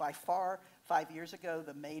reduction was by far, 5 years ago,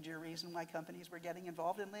 the major reason why companies were getting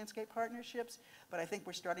involved in landscape partnerships, but I think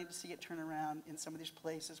we're starting to see it turn around in some of these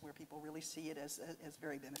places where people really see it as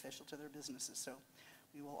very beneficial to their businesses. So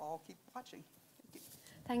we will all keep watching.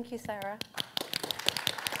 Thank you, Sarah.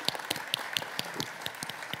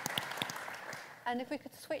 And if we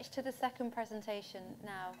could switch to the second presentation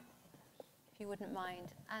now, if you wouldn't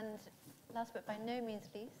mind. And last but by no means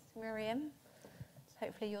least, Miriam,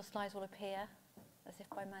 hopefully your slides will appear as if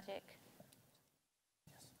by magic.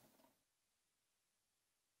 Yes.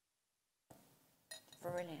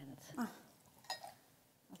 Brilliant. Okay,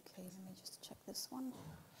 let me just check this one.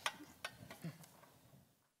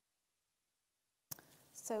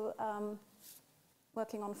 So,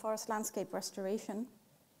 working on forest landscape restoration,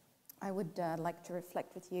 I would like to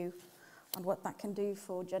reflect with you on what that can do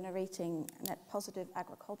for generating net positive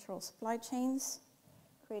agricultural supply chains,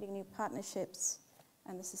 creating new partnerships,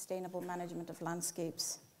 and the sustainable management of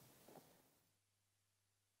landscapes.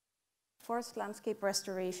 Forest landscape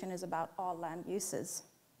restoration is about all land uses,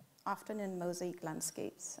 often in mosaic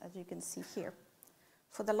landscapes, as you can see here.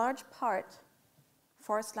 For the large part,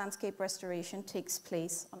 forest landscape restoration takes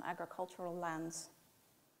place on agricultural lands.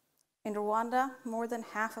 In Rwanda, more than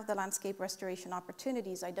half of the landscape restoration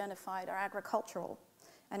opportunities identified are agricultural,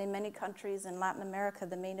 and in many countries in Latin America,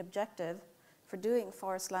 the main objective for doing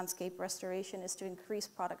forest landscape restoration is to increase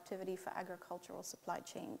productivity for agricultural supply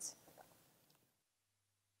chains.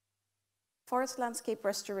 Forest landscape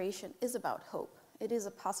restoration is about hope. It is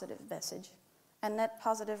a positive message and net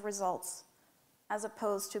positive results, as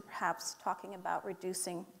opposed to perhaps talking about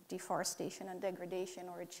reducing deforestation and degradation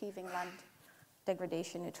or achieving land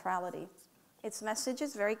degradation neutrality. Its message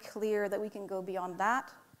is very clear that we can go beyond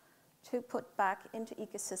that to put back into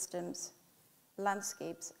ecosystems,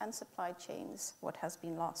 landscapes, and supply chains what has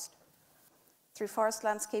been lost. Through forest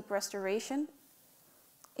landscape restoration,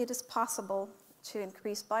 it is possible to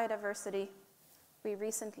increase biodiversity. We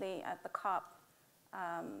recently at the COP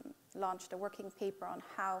launched a working paper on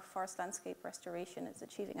how forest landscape restoration is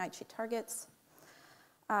achieving Aichi targets.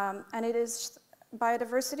 And it is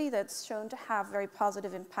biodiversity that's shown to have very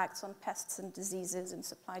positive impacts on pests and diseases in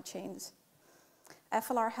supply chains.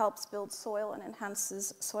 FLR helps build soil and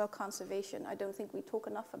enhances soil conservation. I don't think we talk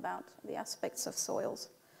enough about the aspects of soils,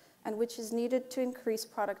 and which is needed to increase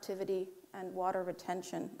productivity and water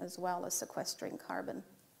retention, as well as sequestering carbon.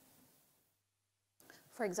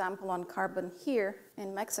 For example, on carbon here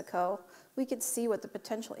in Mexico, we could see what the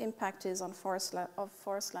potential impact is on forest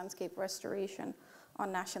landscape restoration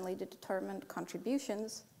on nationally determined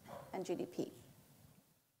contributions and GDP.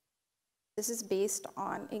 This is based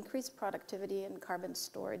on increased productivity and carbon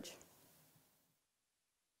storage.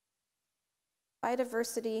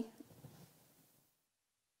 Biodiversity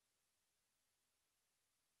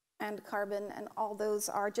and carbon, and all those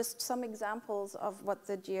are just some examples of what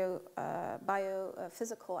the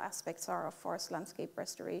biophysical aspects are of forest landscape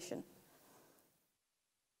restoration.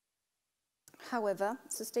 However,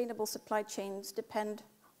 sustainable supply chains depend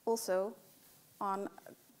also on,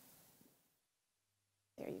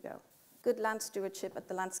 there you go, good land stewardship at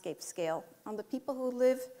the landscape scale, on the people who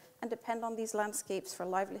live and depend on these landscapes for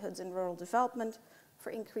livelihoods and rural development,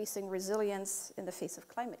 for increasing resilience in the face of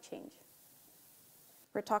climate change.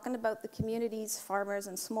 We're talking about the communities, farmers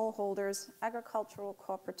and smallholders, agricultural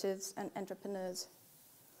cooperatives and entrepreneurs.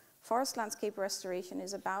 Forest landscape restoration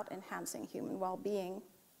is about enhancing human well-being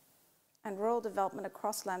and rural development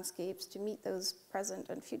across landscapes to meet those present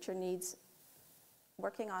and future needs,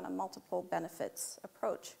 working on a multiple benefits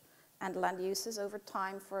approach and land uses over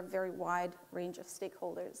time for a very wide range of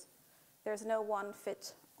stakeholders. There's no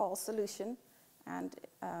one-fit-all solution, and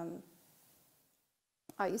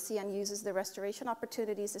IUCN uses the Restoration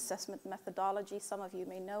Opportunities Assessment methodology. Some of you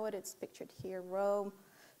may know it, it's pictured here, Rome,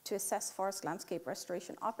 to assess forest landscape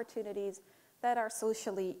restoration opportunities that are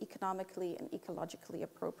socially, economically, and ecologically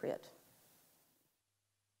appropriate.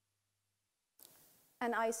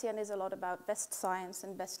 And IUCN is a lot about best science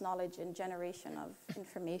and best knowledge and generation of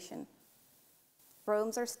information.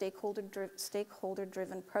 Roams are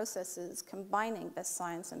stakeholder-driven processes combining best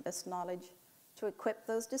science and best knowledge to equip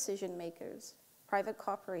those decision makers, private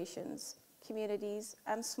corporations, communities,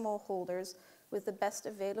 and smallholders with the best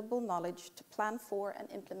available knowledge to plan for and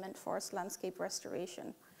implement forest landscape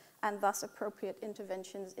restoration, and thus appropriate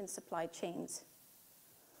interventions in supply chains.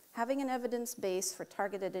 Having an evidence base for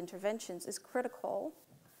targeted interventions is critical,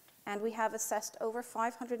 and we have assessed over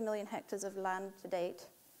 500 million hectares of land to date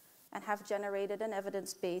and have generated an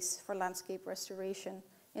evidence base for landscape restoration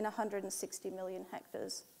in 160 million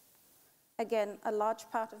hectares. Again, a large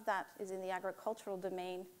part of that is in the agricultural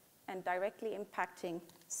domain and directly impacting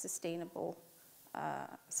sustainable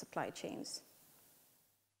supply chains.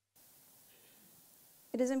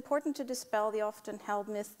 It is important to dispel the often held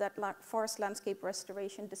myth that forest landscape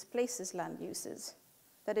restoration displaces land uses,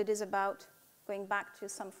 that it is about going back to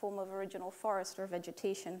some form of original forest or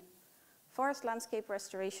vegetation. Forest landscape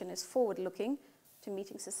restoration is forward-looking to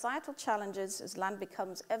meeting societal challenges as land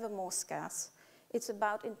becomes ever more scarce. It's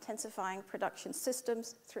about intensifying production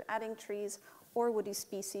systems through adding trees or woody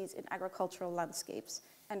species in agricultural landscapes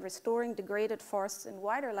and restoring degraded forests in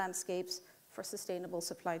wider landscapes for sustainable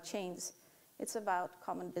supply chains. It's about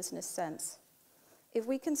common business sense. If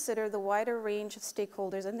we consider the wider range of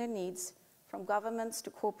stakeholders and their needs, from governments to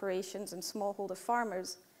corporations and smallholder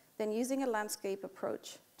farmers, then using a landscape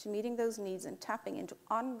approach to meeting those needs and tapping into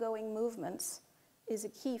ongoing movements is a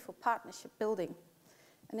key for partnership building.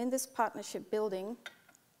 And in this partnership building,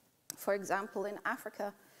 for example, in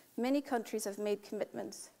Africa, many countries have made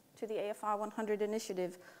commitments to the AFR 100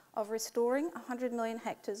 initiative of restoring 100 million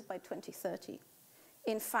hectares by 2030.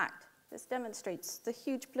 In fact, this demonstrates the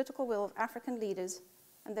huge political will of African leaders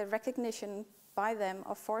and their recognition by them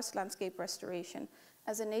of forest landscape restoration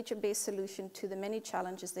as a nature-based solution to the many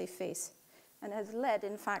challenges they face, and has led,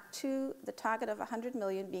 in fact, to the target of 100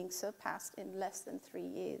 million being surpassed in less than 3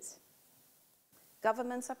 years.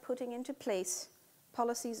 Governments are putting into place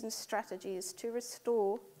policies and strategies to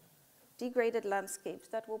restore degraded landscapes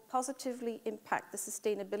that will positively impact the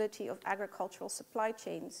sustainability of agricultural supply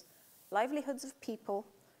chains, livelihoods of people,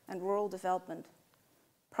 and rural development.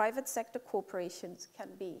 Private sector corporations can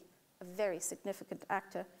be a very significant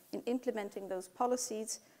actor in implementing those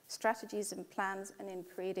policies, strategies, and plans, and in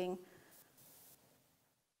creating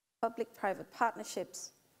public-private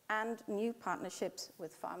partnerships and new partnerships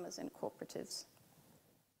with farmers and cooperatives.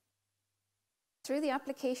 Through the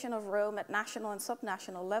application of Roam at national and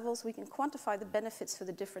subnational levels, we can quantify the benefits for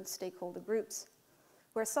the different stakeholder groups,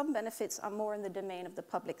 where some benefits are more in the domain of the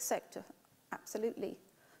public sector, absolutely,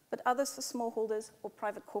 but others for smallholders or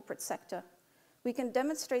private corporate sector. We can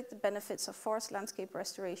demonstrate the benefits of forest landscape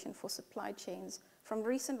restoration for supply chains from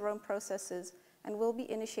recent Roam processes, and will be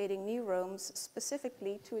initiating new Roams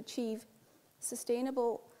specifically to achieve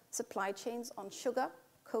sustainable supply chains on sugar,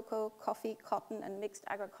 cocoa, coffee, cotton, and mixed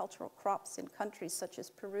agricultural crops in countries such as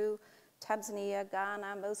Peru, Tanzania,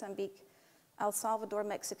 Ghana, Mozambique, El Salvador,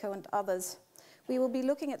 Mexico, and others. We will be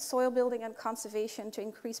looking at soil building and conservation to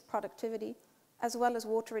increase productivity, as well as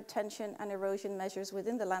water retention and erosion measures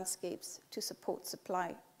within the landscapes to support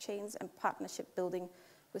supply chains and partnership building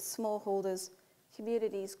with smallholders,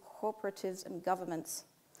 communities, cooperatives, and governments.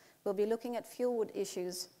 We'll be looking at fuelwood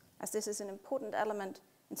issues, as this is an important element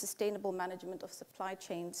in sustainable management of supply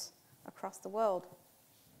chains across the world.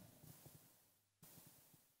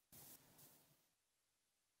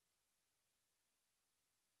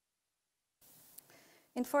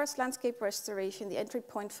 In forest landscape restoration, the entry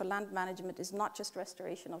point for land management is not just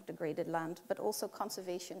restoration of degraded land, but also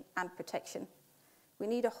conservation and protection. We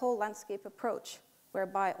need a whole landscape approach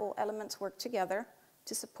whereby all elements work together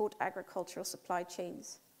to support agricultural supply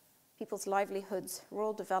chains, people's livelihoods,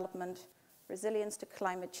 rural development, resilience to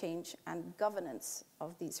climate change, and governance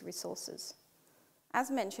of these resources.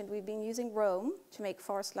 As mentioned, we've been using Roam to make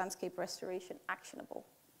forest landscape restoration actionable.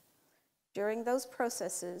 During those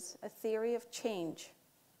processes, a theory of change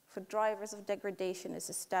for drivers of degradation is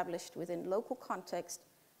established within local context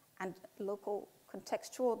and local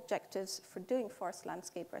contextual objectives for doing forest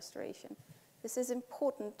landscape restoration. This is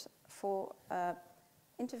important for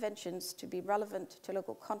interventions to be relevant to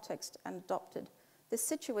local context and adopted. This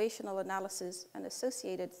situational analysis and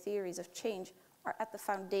associated theories of change are at the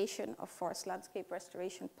foundation of forest landscape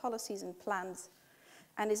restoration policies and plans,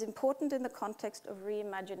 and is important in the context of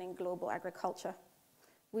reimagining global agriculture.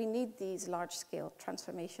 We need these large-scale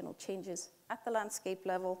transformational changes at the landscape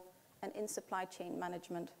level and in supply chain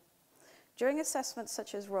management. During assessments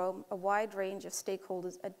such as Roam, a wide range of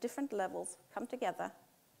stakeholders at different levels come together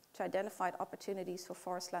to identify opportunities for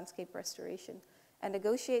forest landscape restoration and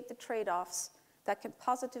negotiate the trade-offs that can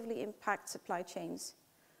positively impact supply chains.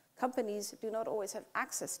 companies do not always have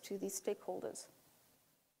access to these stakeholders.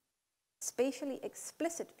 Spatially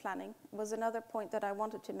explicit planning was another point that I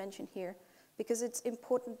wanted to mention here, because it's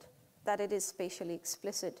important that it is spatially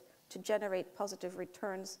explicit to generate positive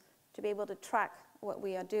returns, to be able to track what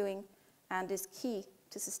we are doing, and is key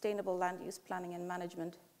to sustainable land use planning and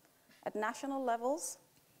management. At national levels,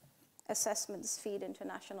 assessments feed into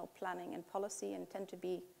national planning and policy and tend to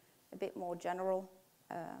be a bit more general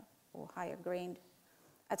or higher grained.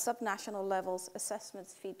 At subnational levels,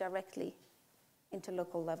 assessments feed directly into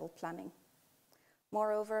local level planning.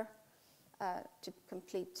 Moreover, to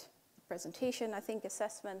complete the presentation, I think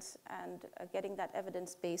assessments and getting that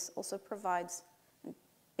evidence base also provides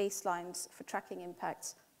baselines for tracking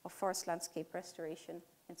impacts of forest landscape restoration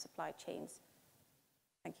in supply chains.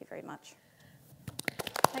 Thank you very much.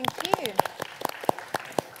 Thank you.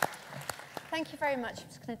 Thank you very much. I'm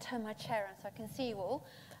just going to turn my chair around so I can see you all.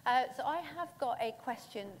 So I have got a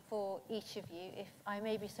question for each of you, if I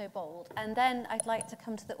may be so bold. And then I'd like to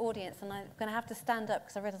come to the audience, and I'm going to have to stand up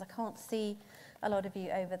because I realise I can't see a lot of you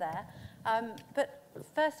over there. But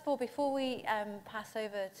first of all, before we pass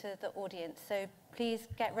over to the audience, so please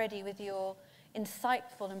get ready with your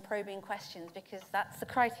insightful and probing questions, because that's the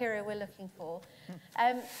criteria we're looking for.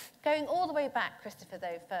 Going all the way back, Christopher,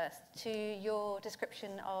 though, first, to your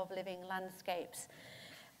description of living landscapes.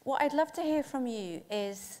 What I'd love to hear from you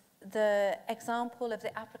is the example of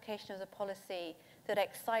the application of the policy that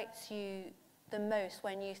excites you the most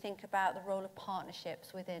when you think about the role of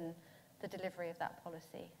partnerships within the delivery of that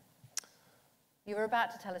policy. You were about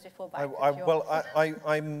to tell us before, but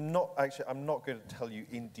I'm not going to tell you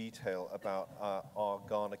in detail about our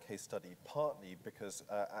Ghana case study, partly because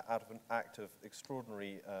out of an act of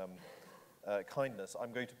extraordinary kindness,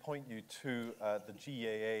 I'm going to point you to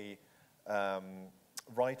the GAA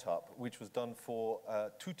write-up, which was done for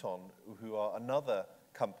Touton, who are another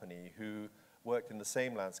company who worked in the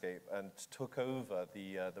same landscape and took over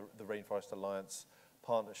the Rainforest Alliance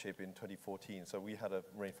partnership in 2014. So we had a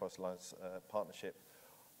Rainforest Alliance partnership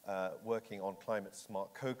working on climate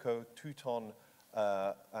smart cocoa. Touton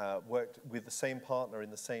worked with the same partner in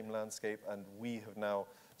the same landscape, and we have now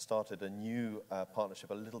started a new partnership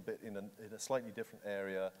a little bit in a slightly different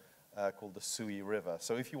area called the Sui River.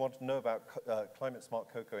 So if you want to know about climate smart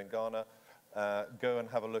cocoa in Ghana, go and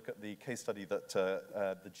have a look at the case study that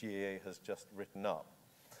the GAA has just written up.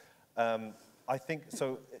 I think,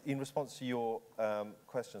 so in response to your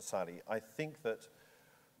question, Sally, I think that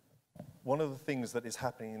one of the things that is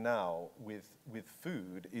happening now with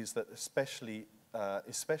food is that especially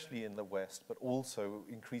in the West, but also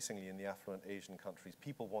increasingly in the affluent Asian countries,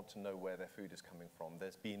 people want to know where their food is coming from.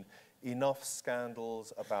 There's been enough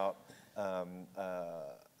scandals about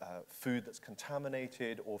food that's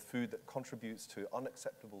contaminated or food that contributes to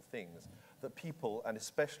unacceptable things that people, and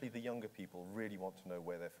especially the younger people, really want to know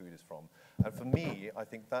where their food is from. And for me, I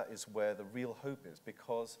think that is where the real hope is,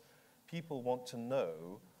 because people want to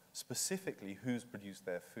know specifically who's produced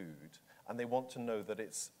their food, and they want to know that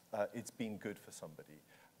it's been good for somebody.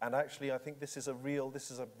 And actually, I think this is a real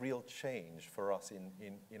change for us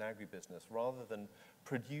in agribusiness. Rather than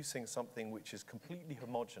producing something which is completely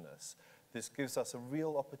homogeneous, this gives us a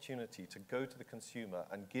real opportunity to go to the consumer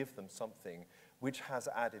and give them something which has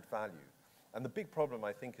added value. And the big problem,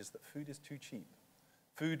 I think, is that food is too cheap.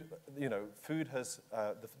 Food has,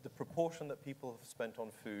 the proportion that people have spent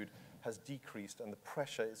on food has decreased, and the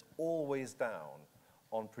pressure is always down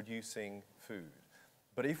on producing food.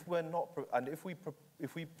 But if we're not,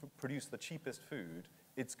 if we produce the cheapest food,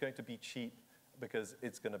 it's going to be cheap because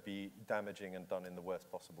it's going to be damaging and done in the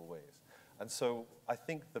worst possible ways. And so I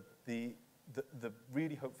think the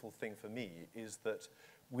really hopeful thing for me is that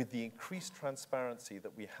with the increased transparency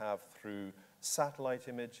that we have through satellite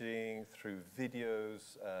imaging, through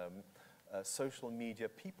videos, social media,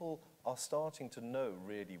 people are starting to know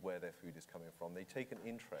really where their food is coming from. They take an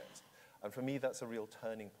interest. And for me, that's a real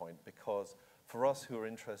turning point, because for us who are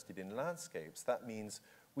interested in landscapes, that means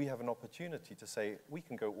we have an opportunity to say, we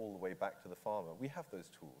can go all the way back to the farmer. We have those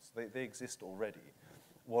tools. They exist already.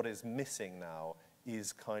 What is missing now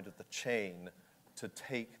is kind of the chain to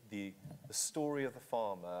take the story of the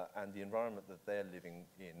farmer and the environment that they're living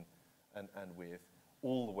in and with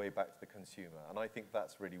all the way back to the consumer. And I think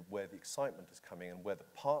that's really where the excitement is coming and where the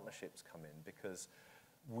partnerships come in, because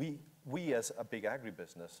we as a big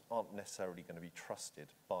agribusiness aren't necessarily going to be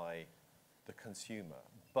trusted by the consumer.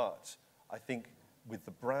 But I think with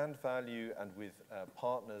the brand value and with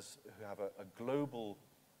partners who have a global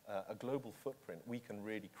footprint, we can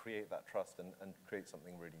really create that trust and create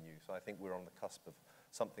something really new. So I think we're on the cusp of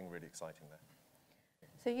something really exciting there.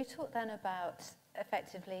 So you talked then about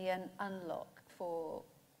effectively an unlock for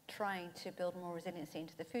trying to build more resiliency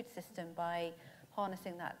into the food system by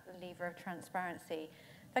harnessing that lever of transparency.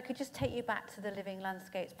 If I could just take you back to the Living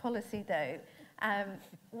Landscapes policy, though,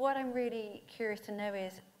 what I'm really curious to know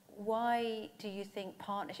is, why do you think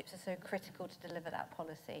partnerships are so critical to deliver that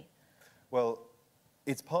policy? Well,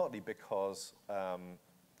 it's partly because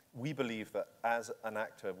we believe that as an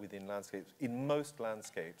actor within landscapes, in most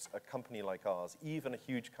landscapes, a company like ours, even a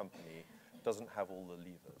huge company, doesn't have all the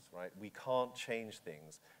levers, right? We can't change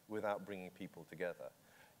things without bringing people together.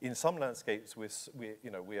 In some landscapes,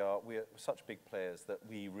 we are such big players that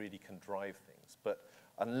we really can drive things. But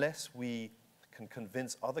unless we can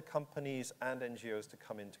convince other companies and NGOs to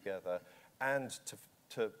come in together and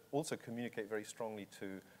to also communicate very strongly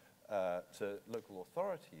to local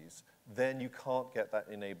authorities, then you can't get that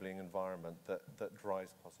enabling environment that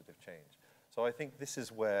drives positive change. So I think this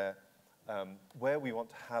is where we want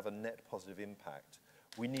to have a net positive impact.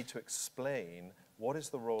 We need to explain what is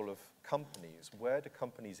the role of companies, where do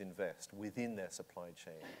companies invest within their supply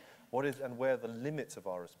chain, and where are the limits of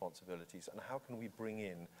our responsibilities, and how can we bring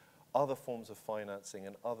in other forms of financing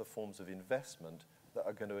and other forms of investment that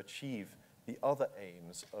are going to achieve the other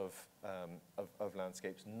aims of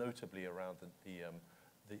landscapes, notably around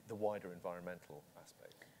the wider environmental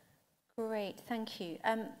aspect. Great, thank you.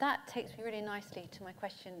 That takes me really nicely to my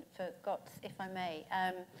question for Götz, if I may.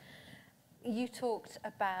 You talked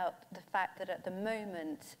about the fact that at the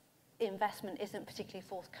moment, investment isn't particularly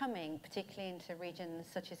forthcoming, particularly into regions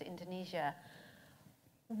such as Indonesia.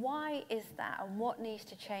 Why is that, and what needs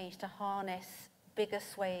to change to harness bigger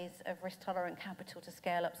swathes of risk-tolerant capital to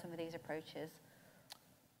scale up some of these approaches?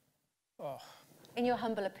 Oh. In your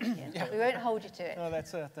humble opinion. Yeah. We won't hold you to it. No,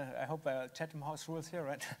 that's I hope Chatham House rules here,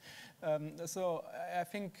 right? So I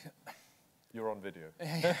think... You're on video.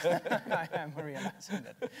 I am realizing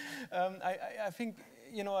that. I think,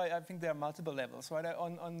 I think there are multiple levels, right?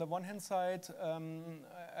 On the one hand side,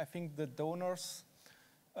 I think the donors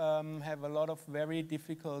have a lot of very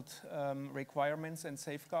difficult requirements and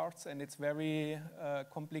safeguards, and it's very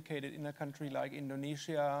complicated in a country like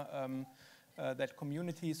Indonesia, that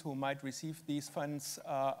communities who might receive these funds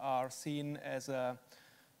are seen as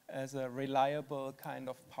a reliable kind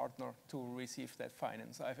of partner to receive that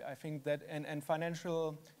finance. I think that, and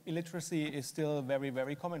financial illiteracy is still very,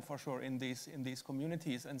 very common for sure in these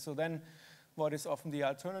communities. And so then what is often the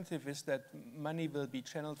alternative is that money will be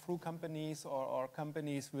channeled through companies, or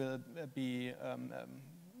companies will be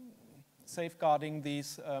safeguarding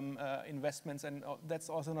these investments, and that's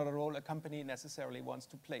also not a role a company necessarily wants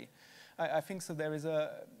to play. I think so. There is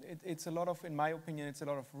it's a lot of, in my opinion, it's a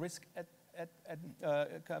lot of risk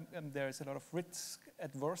there is a lot of risk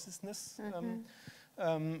adverseness.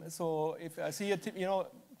 So if I see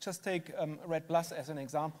just take REDD+ as an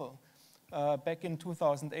example. Back in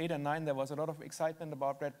 2008 and 2009, there was a lot of excitement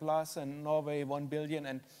about REDD+, and Norway 1 billion,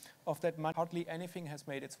 and of that money, hardly anything has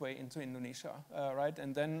made its way into Indonesia, right?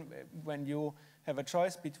 And then when you have a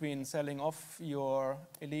choice between selling off your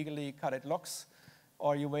illegally cutted logs,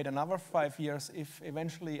 or you wait another 5 years, if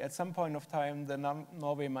eventually at some point of time the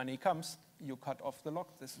Norway money comes, you cut off the log.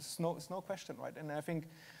 This is no question, right? And I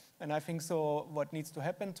think so. What needs to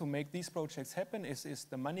happen to make these projects happen is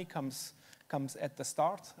the money comes at the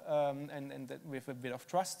start, and that with a bit of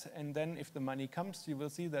trust. And then if the money comes, you will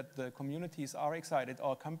see that the communities are excited,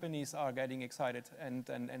 or companies are getting excited,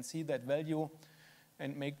 and see that value,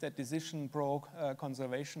 and make that decision pro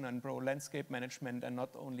conservation and pro landscape management, and not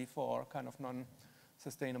only for kind of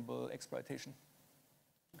non-sustainable exploitation.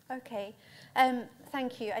 Okay,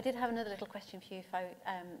 thank you. I did have another little question for you, if I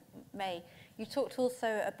may. You talked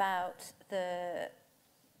also about the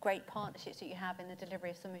great partnerships that you have in the delivery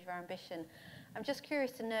of some of your ambition. I'm just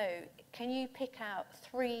curious to know, can you pick out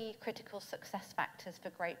 3 critical success factors for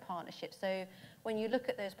great partnerships? So when you look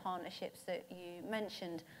at those partnerships that you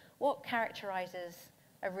mentioned, what characterizes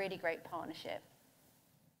a really great partnership?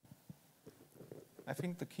 I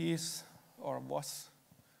think the key is, or was,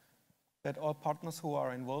 that all partners who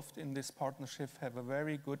are involved in this partnership have a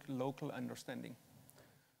very good local understanding.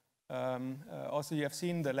 Also, you have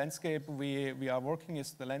seen the landscape we are working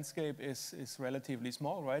is, the landscape is relatively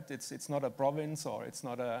small, right? It's not a province, or it's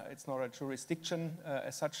not a jurisdiction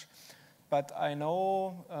as such. But I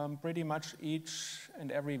know pretty much each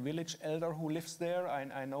and every village elder who lives there.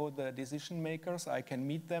 I know the decision makers. I can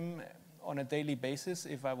meet them on a daily basis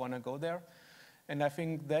if I want to go there. And I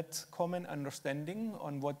think that common understanding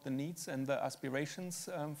on what the needs and the aspirations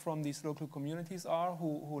from these local communities are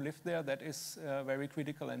who live there, that is very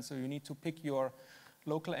critical. And so you need to pick your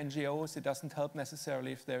local NGOs. It doesn't help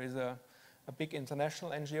necessarily if there is a a big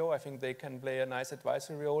international NGO, I think they can play a nice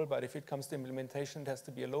advisory role, but if it comes to implementation, it has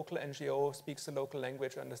to be a local NGO, speaks the local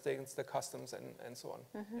language, understands the customs and so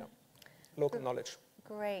on. Yeah. Local knowledge.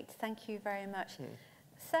 Great, thank you very much.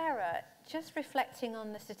 Sarah, just reflecting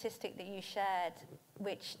on the statistic that you shared,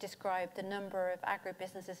 which described the number of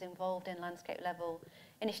agribusinesses involved in landscape level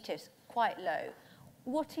initiatives, quite low.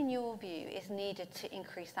 What, in your view, is needed to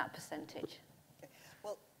increase that percentage?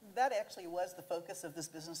 Well, that actually was the focus of this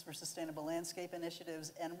Business for Sustainable Landscape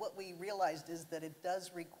initiatives, and what we realized is that it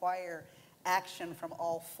does require action from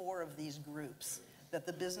all 4 of these groups, that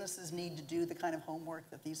the businesses need to do the kind of homework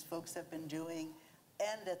that these folks have been doing,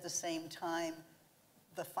 and at the same time,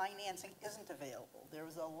 the financing isn't available. There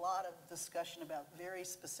was a lot of discussion about very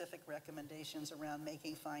specific recommendations around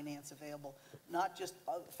making finance available, not just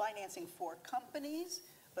financing for companies,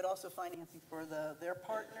 but also financing for their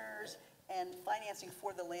partners and financing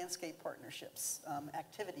for the landscape partnerships,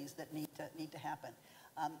 activities that need to happen.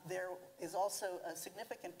 There is also a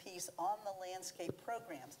significant piece on the landscape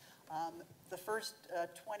programs. The first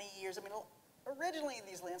 20 years, I mean, originally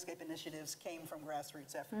these landscape initiatives came from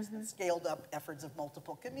grassroots efforts, that scaled up efforts of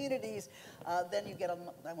multiple communities. Then you get,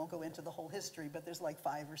 I won't go into the whole history, but there's like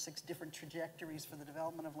 5 or 6 different trajectories for the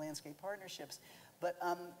development of landscape partnerships. But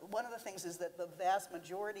one of the things is that the vast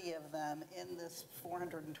majority of them in this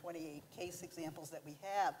 428 case examples that we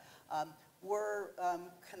have were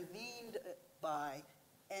convened by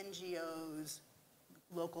NGOs,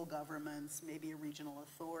 local governments, maybe a regional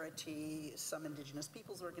authority, some indigenous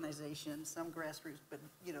peoples organizations, some grassroots, but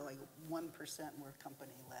like 1% were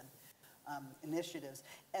company-led initiatives.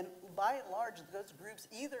 And by and large, those groups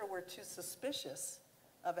either were too suspicious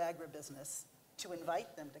of agribusiness to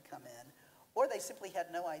invite them to come in, or they simply had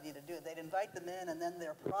no idea to do it. They'd invite them in, and then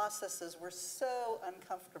their processes were so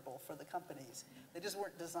uncomfortable for the companies. They just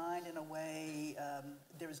weren't designed in a way,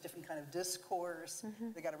 there was different kind of discourse.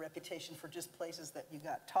 They got a reputation for just places that you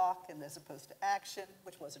got talk and as opposed to action,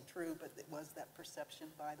 which wasn't true, but it was that perception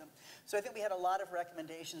by them. So I think we had a lot of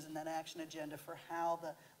recommendations in that action agenda for how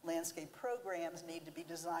the landscape programs need to be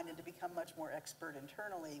designed and to become much more expert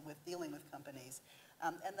internally with dealing with companies.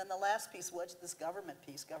 And then the last piece was this government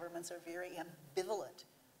piece. Governments are very ambivalent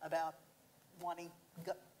about wanting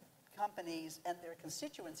companies, and their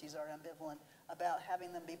constituencies are ambivalent about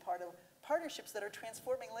having them be part of partnerships that are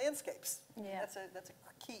transforming landscapes. Yeah. That's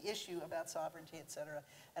a key issue about sovereignty, et cetera.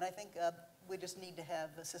 And I think we just need to have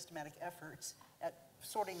systematic efforts at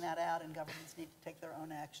sorting that out, and governments need to take their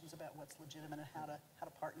own actions about what's legitimate and how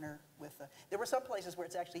to partner with. There were some places where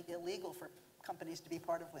it's actually illegal for companies to be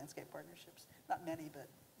part of landscape partnerships. Not many, but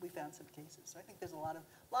we found some cases. So I think there's a lot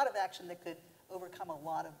of action that could overcome a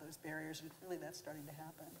lot of those barriers, and clearly that's starting to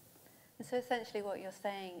happen. And so essentially what you're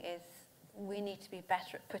saying is we need to be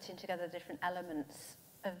better at putting together different elements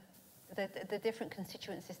of the different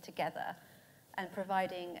constituencies together and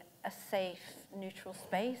providing a safe, neutral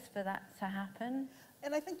space for that to happen.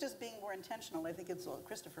 And I think just being more intentional, I think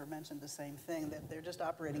Christopher mentioned the same thing, that they're just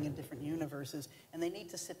operating in different universes, and they need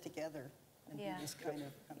to sit together and do this kind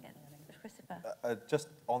of planning. Christopher? Just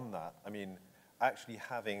on that, I mean, actually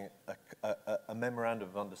having a memorandum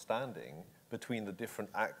of understanding between the different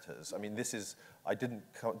actors. I mean, I didn't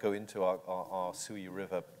go into our Sui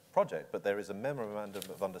River project, but there is a memorandum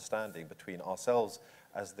of understanding between ourselves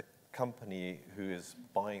as the company who is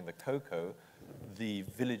buying the cocoa, the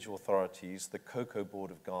village authorities, the Cocoa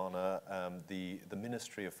Board of Ghana, the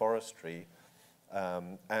Ministry of Forestry,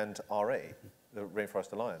 and RA, the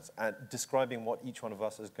Rainforest Alliance, and describing what each one of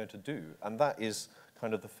us is going to do. And that is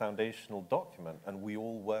kind of the foundational document, and we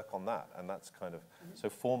all work on that. And that's kind of, so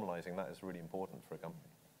formalizing that is really important for a company.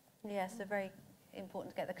 Yes, so very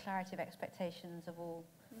important to get the clarity of expectations of all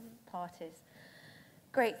parties.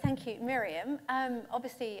 Great, thank you. Miriam,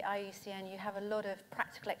 obviously IUCN, you have a lot of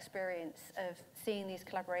practical experience of seeing these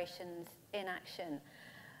collaborations in action.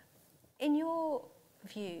 In your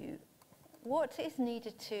view, what is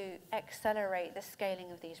needed to accelerate the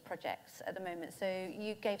scaling of these projects at the moment? So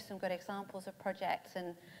you gave some good examples of projects,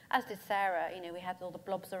 and as did Sarah, we had all the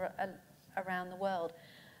blobs around the world.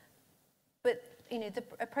 But the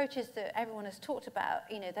approaches that everyone has talked about,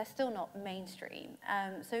 they're still not mainstream.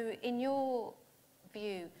 So in your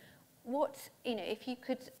view, if you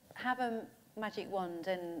could have a magic wand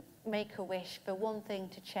and make a wish for one thing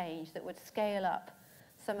to change that would scale up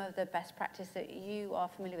some of the best practice that you are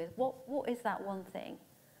familiar with, what is that one thing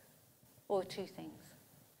or two things?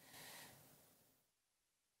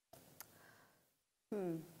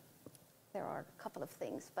 There are a couple of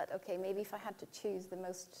things, but okay, maybe if I had to choose the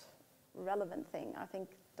most relevant thing, I think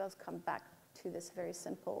does come back to this very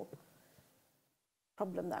simple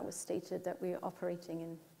problem that was stated, that we're operating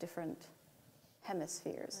in different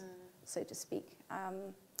hemispheres, so to speak.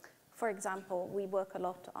 For example, we work a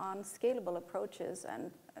lot on scalable approaches and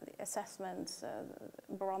assessments,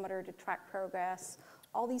 barometer to track progress.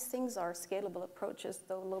 All these things are scalable approaches,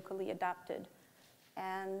 though locally adapted.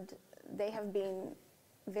 And they have been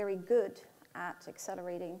very good at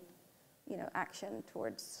accelerating, action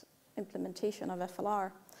towards implementation of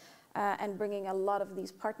FLR and bringing a lot of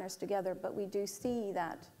these partners together. But we do see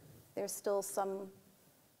that there's still some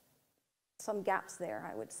gaps there,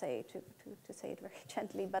 I would say, to say it very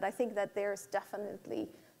gently. But I think that there's definitely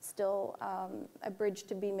still a bridge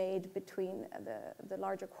to be made between the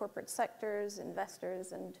larger corporate sectors,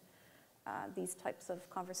 investors, and these types of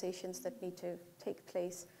conversations that need to take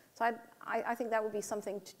place. So I think that would be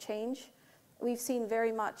something to change. We've seen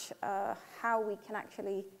very much how we can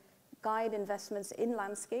actually guide investments in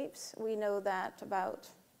landscapes. We know that about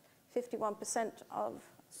 51% of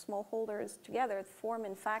smallholders together form,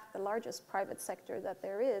 in fact, the largest private sector that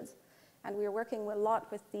there is. And we're working a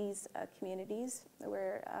lot with these communities.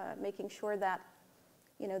 We're making sure that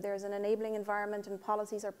there's an enabling environment and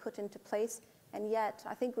policies are put into place. And yet,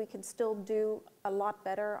 I think we can still do a lot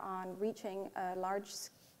better on reaching large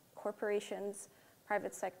corporations,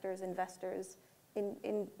 private sectors, investors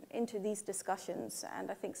into these discussions.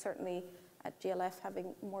 And I think certainly at GLF,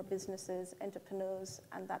 having more businesses, entrepreneurs,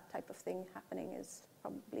 and that type of thing happening is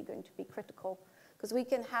probably going to be critical. Because we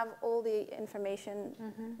can have all the information,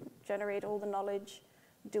 generate all the knowledge,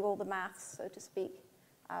 do all the maths, so to speak,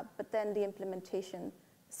 but then the implementation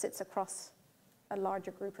sits across a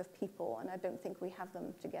larger group of people, and I don't think we have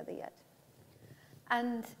them together yet.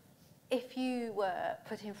 And if you were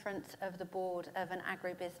put in front of the board of an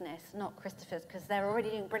agribusiness, not Christopher's, because they're already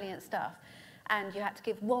doing brilliant stuff, and you had to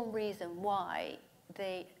give one reason why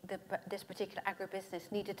this particular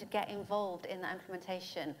agribusiness needed to get involved in that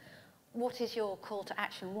implementation, what is your call to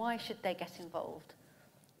action? Why should they get involved?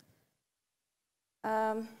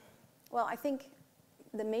 Well, I think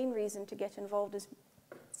the main reason to get involved is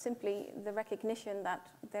simply the recognition that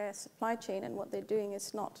their supply chain and what they're doing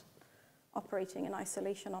is not operating in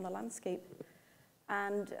isolation on a landscape,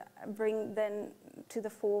 and bring then to the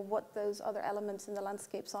fore what those other elements in the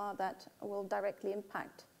landscapes are that will directly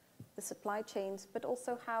impact the supply chains, but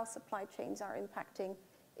also how supply chains are impacting,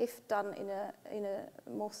 if done in a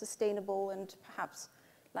more sustainable and perhaps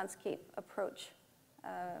landscape approach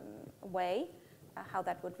way, how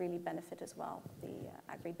that would really benefit as well the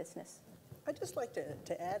agribusiness. I'd just like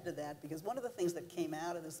to add to that, because one of the things that came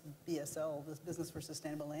out of this BSL, this Business for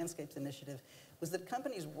Sustainable Landscapes initiative, was that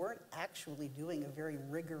companies weren't actually doing a very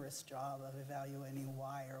rigorous job of evaluating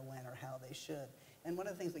why or when or how they should. And one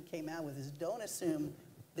of the things that came out with is don't assume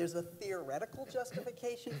there's a theoretical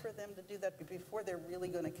justification for them to do that, but before they're really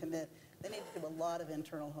going to commit, they need to do a lot of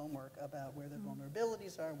internal homework about where their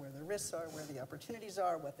vulnerabilities are, where their risks are, where the opportunities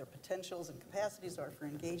are, what their potentials and capacities are for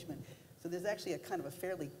engagement. So there's actually a kind of a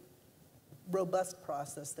fairly robust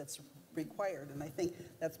process that's required, and I think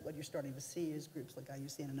that's what you're starting to see is groups like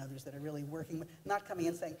IUCN and others that are really working, not coming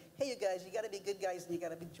in saying, hey, you guys, you got to be good guys and you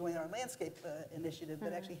got to join our landscape initiative,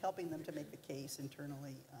 but actually helping them to make the case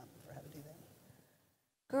internally for how to do that.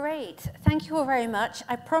 Great, thank you all very much.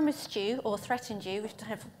 I promised you, or threatened you,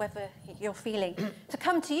 whether you're feeling, to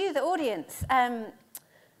come to you, the audience.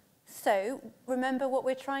 So remember, what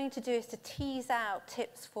we're trying to do is to tease out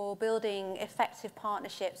tips for building effective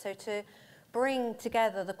partnerships, so to bring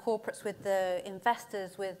together the corporates with the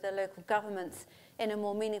investors, with the local governments in a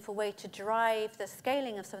more meaningful way to drive the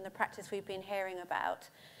scaling of some of the practice we've been hearing about.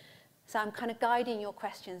 So I'm kind of guiding your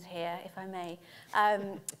questions here, if I may.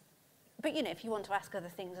 But if you want to ask other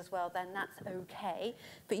things as well, then that's okay.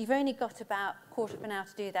 But you've only got about a quarter of an hour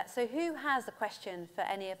to do that. So who has a question for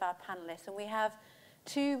any of our panelists? And we have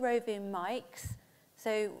 2 roving mics.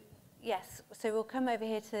 So yes, so we'll come over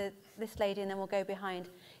here to this lady and then we'll go behind.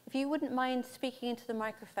 If you wouldn't mind speaking into the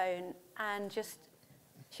microphone and just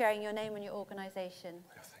sharing your name and your organisation.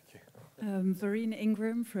 Thank you. Verena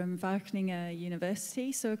Ingram from Wageningen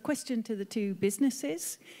University. So a question to the 2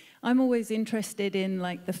 businesses. I'm always interested in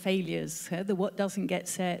the failures, the what doesn't get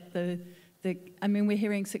set, I mean, we're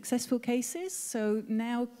hearing successful cases. So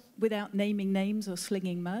now, without naming names or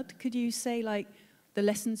slinging mud, could you say the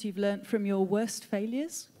lessons you've learned from your worst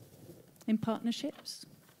failures in partnerships?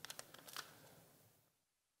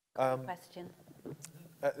 Question.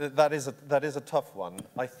 That is a tough one.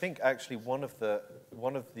 I think actually one of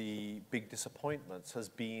the big disappointments has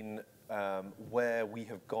been where we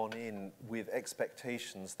have gone in with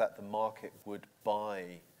expectations that the market would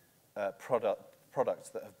buy products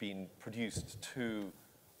that have been produced to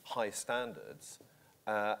high standards,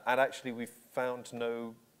 and actually we've found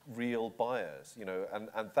no real buyers,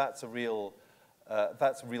 and that's a real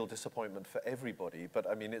that's a real disappointment for everybody. But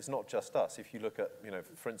I mean, it's not just us. If you look at,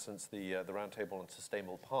 for instance, the Roundtable on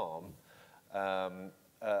Sustainable Palm,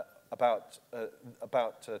 about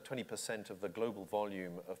 20% of the global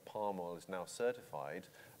volume of palm oil is now certified,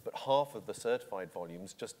 but half of the certified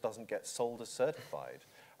volumes just doesn't get sold as certified.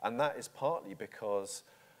 And that is partly because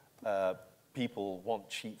people want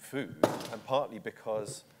cheap food, and partly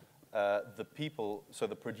because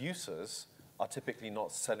the producers are typically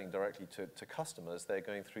not selling directly to customers. They're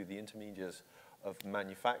going through the intermediaries of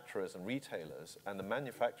manufacturers and retailers, and the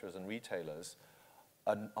manufacturers and retailers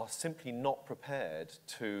are simply not prepared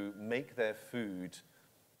to make their food,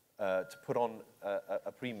 to put on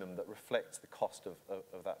a premium that reflects the cost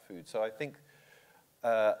of that food. So I think,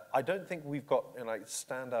 I don't think we've got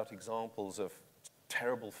standout examples of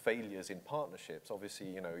terrible failures in partnerships. Obviously,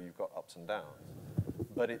 you've got ups and downs,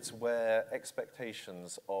 but it's where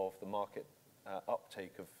expectations of the market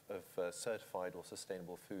uptake of certified or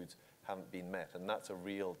sustainable foods haven't been met. And that's a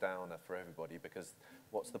real downer for everybody, because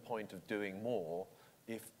what's the point of doing more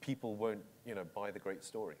if people won't, buy the great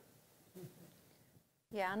story?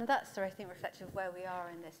 Yeah, and that's, I think, reflective of where we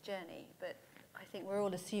are in this journey. But I think we're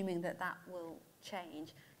all assuming that will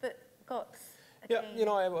change. But Gox, yeah,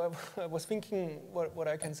 I was thinking what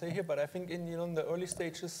I can say here, but I think in the early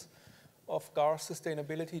stages of GAR's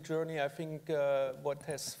sustainability journey, I think what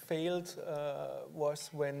has failed was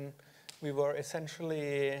when we were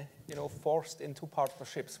essentially, forced into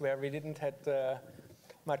partnerships where we didn't have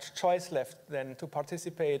much choice left than to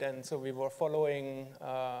participate, and so we were following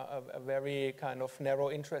a very kind of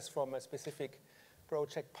narrow interest from a specific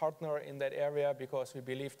project partner in that area, because we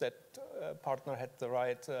believed that partner had the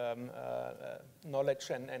right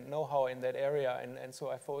knowledge and know-how in that area, and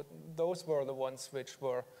so I thought those were the ones which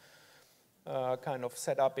were kind of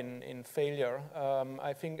set up in failure.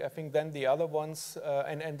 I think then the other ones,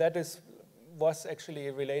 and that was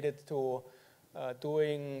actually related to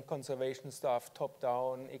doing conservation stuff top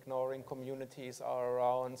down, ignoring communities are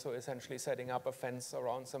around, so essentially setting up a fence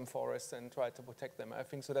around some forests and try to protect them. I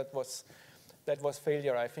think so that was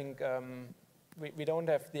failure. I think we don't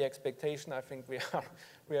have the expectation. I think we are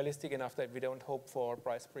realistic enough that we don't hope for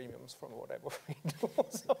price premiums from whatever we do.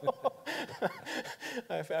 So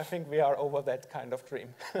I think we are over that kind of dream.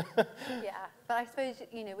 Yeah, but I suppose,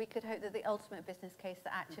 we could hope that the ultimate business case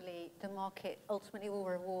that actually the market ultimately will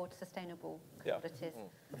reward sustainable commodities.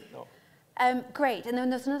 No. Great, and then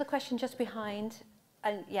there's another question just behind,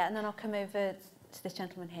 and then I'll come over to this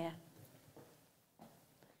gentleman here.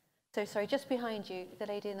 So sorry, just behind you, the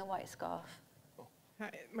lady in the white scarf. Hi,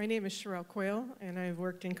 my name is Sherelle Quayle, and I've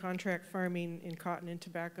worked in contract farming in cotton and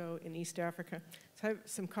tobacco in East Africa. So I have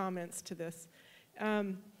some comments to this.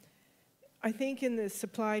 I think in the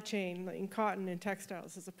supply chain, in cotton and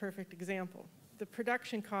textiles is a perfect example. The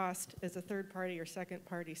production cost as a third-party or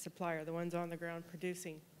second-party supplier, the ones on the ground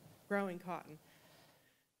growing cotton,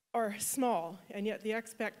 are small, and yet the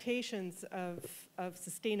expectations of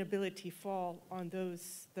sustainability fall on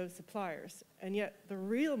those suppliers. And yet the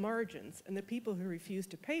real margins and the people who refuse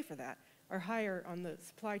to pay for that are higher on the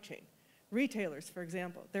supply chain. Retailers, for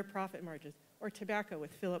example, their profit margins, or tobacco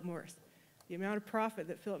with Philip Morris. The amount of profit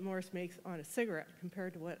that Philip Morris makes on a cigarette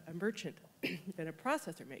compared to what a merchant and a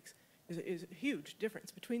processor makes is a huge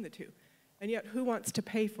difference between the two. And yet who wants to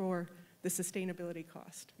pay for the sustainability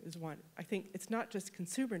cost is one. I think it's not just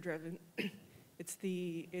consumer driven, it's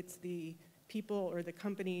the people or the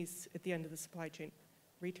companies at the end of the supply chain,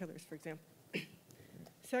 retailers, for example.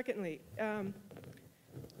 Secondly,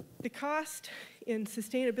 the cost in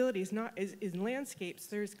sustainability is in landscapes.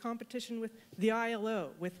 There's competition with the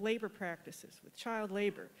ILO, with labor practices, with child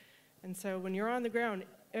labor. And so when you're on the ground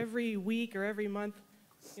every week or every month,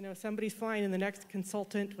 somebody's flying in the next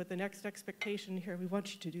consultant with the next expectation here, we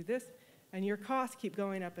want you to do this. And your costs keep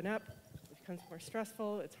going up and up. It becomes more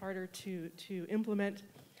stressful. It's harder to implement.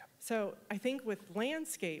 So I think with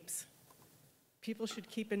landscapes, people should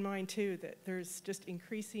keep in mind, too, that there's just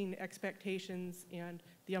increasing expectations, and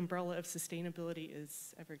the umbrella of sustainability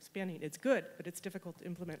is ever expanding. It's good, but it's difficult to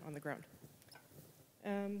implement on the ground.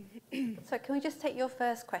 So can we just take your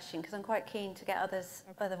first question, because I'm quite keen to get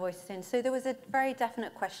other voices in. So there was a very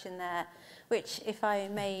definite question there, which, if I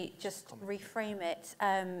may just reframe it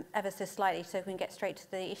ever so slightly so we can get straight to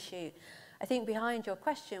the issue. I think behind your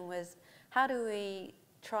question was, how do we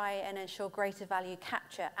try and ensure greater value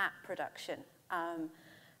capture at production?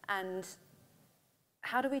 And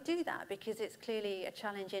how do we do that? Because it's clearly a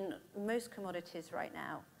challenge in most commodities right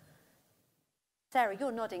now. Sarah,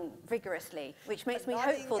 you're nodding vigorously, which makes me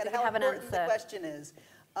hopeful that you have an answer. The question is,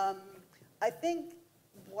 I think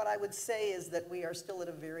What I would say is that we are still at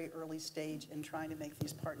a very early stage in trying to make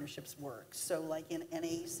these partnerships work. So like in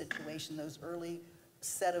any situation, those early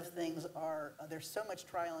set of things are, there's so much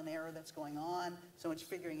trial and error that's going on, so much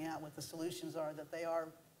figuring out what the solutions are, that they are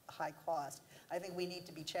high cost. I think we need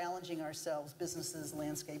to be challenging ourselves, businesses,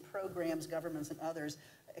 landscape programs, governments, and others,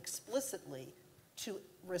 explicitly to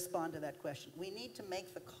respond to that question. We need to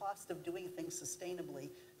make the cost of doing things sustainably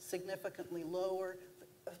significantly lower,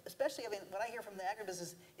 especially, I mean, what I hear from the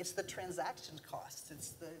agribusiness, it's the transaction costs, it's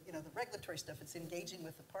the, you know, the regulatory stuff, it's engaging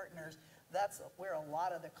with the partners. That's where a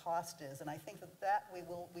lot of the cost is, and I think that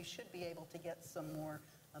we should be able to get some more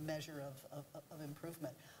a measure of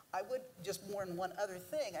improvement. I would just warn one other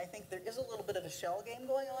thing. I think there is a little bit of a shell game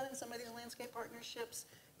going on in some of these landscape partnerships,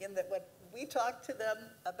 in that when we talk to them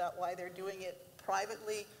about why they're doing it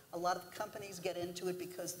privately, a lot of companies get into it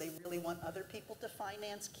because they really want other people to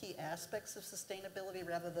finance key aspects of sustainability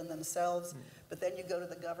rather than themselves. But then you go to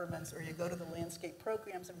the governments or you go to the landscape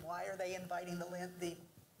programs, and why are they inviting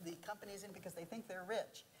the companies in? Because they think they're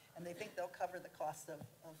rich, and they think they'll cover the cost of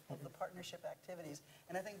the partnership activities.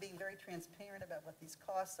 And I think being very transparent about what these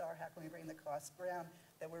costs are, how can we bring the costs down,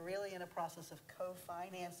 that we're really in a process of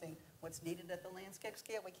co-financing what's needed at the landscape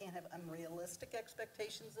scale. We can't have unrealistic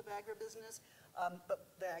expectations of agribusiness, but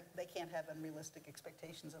they can't have unrealistic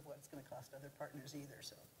expectations of what it's going to cost other partners either.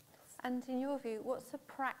 So. And in your view, what's a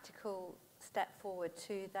practical step forward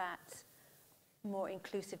to that more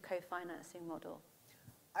inclusive co-financing model?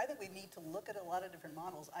 I think we need to look at a lot of different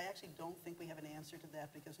models. I actually don't think we have an answer to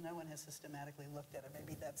that because no one has systematically looked at it.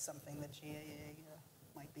 Maybe that's something that GAA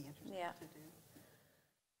might be interested to do.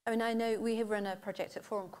 I mean, I know we have run a project at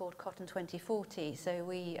Forum called Cotton 2040, so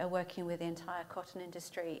we are working with the entire cotton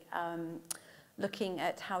industry, looking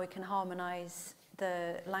at how we can harmonise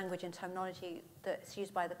the language and terminology that's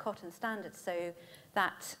used by the cotton standards, so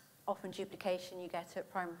that often duplication you get at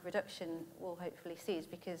primary production will hopefully cease,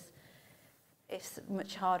 because it's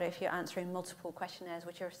much harder if you're answering multiple questionnaires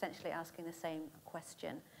which are essentially asking the same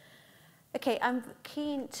question. Okay, I'm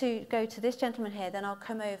keen to go to this gentleman here, then I'll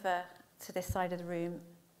come over to this side of the room.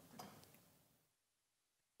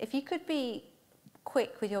 If you could be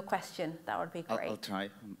quick with your question, that would be great. I'll try.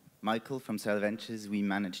 Michael from Cell Ventures. We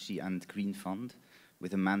manage the Ant Green Fund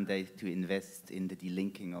with a mandate to invest in the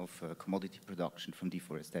delinking of commodity production from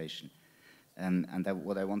deforestation.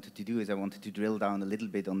 What I wanted to do is I wanted to drill down a little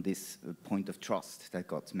bit on this point of trust that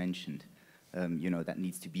got mentioned, you know, that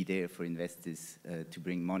needs to be there for investors to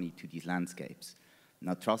bring money to these landscapes.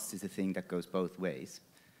 Now, trust is a thing that goes both ways.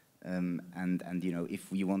 And you know,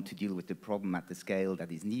 if we want to deal with the problem at the scale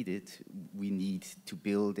that is needed, we need to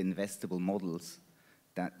build investable models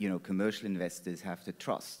that, you know, commercial investors have to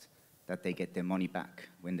trust that they get their money back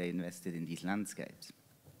when they invested in these landscapes.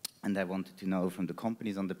 And I wanted to know from the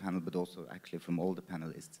companies on the panel, but also actually from all the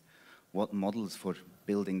panelists, what models for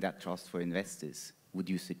building that trust for investors would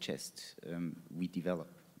you suggest we develop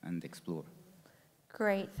and explore?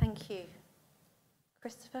 Great, thank you.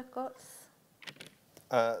 Christopher Gotts?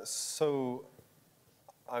 As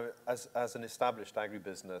an established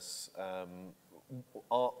agribusiness,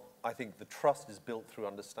 I think the trust is built through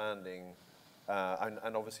understanding,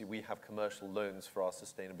 and obviously we have commercial loans for our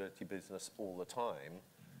sustainability business all the time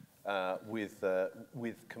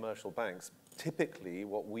with commercial banks. Typically,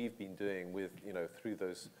 what we've been doing with, you know, through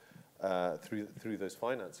those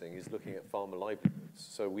financing is looking at farmer livelihoods.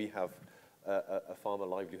 So we have a farmer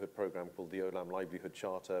livelihood program called the Olam Livelihood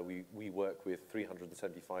Charter. We work with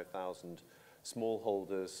 375,000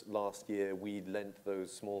 smallholders. Last year, we lent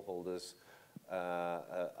those smallholders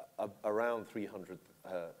around $300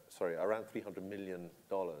 million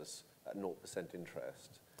at 0%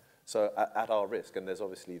 interest. So at our risk, and there's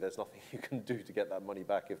nothing you can do to get that money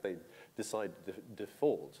back if they decide to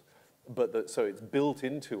default. But so it's built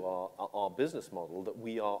into our business model that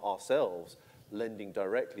we are ourselves lending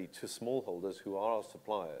directly to smallholders who are our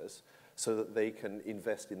suppliers, so that they can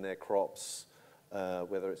invest in their crops,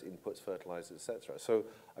 whether it's inputs, fertilizers, etc. So,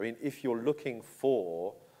 I mean, if you're looking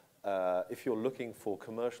for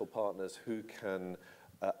commercial partners who can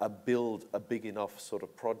build a big enough sort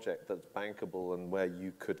of project that's bankable and where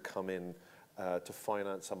you could come in to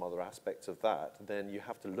finance some other aspects of that, then you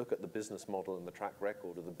have to look at the business model and the track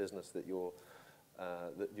record of the business that you're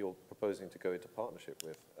proposing to go into partnership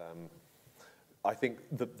with. I think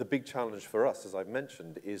the big challenge for us, as I've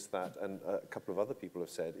mentioned, is that, and a couple of other people have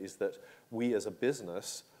said, is that we as a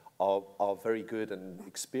business are very good and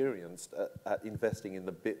experienced at investing in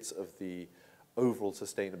the bits of the overall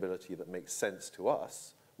sustainability that makes sense to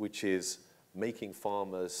us, which is making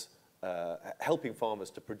farmers, helping farmers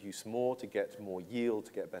to produce more, to get more yield,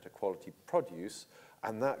 to get better quality produce,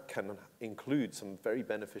 And that can include some very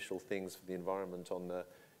beneficial things for the environment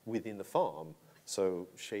within the farm. So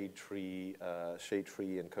shade tree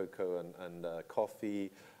and cocoa and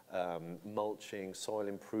coffee, mulching, soil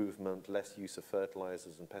improvement, less use of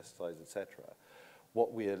fertilizers and pesticides, etc.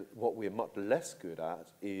 What we're much less good at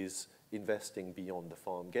is investing beyond the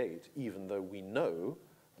farm gate, even though we know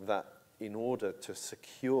that in order to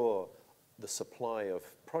secure the supply of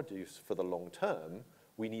produce for the long term,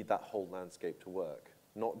 we need that whole landscape to work,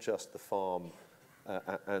 not just the farm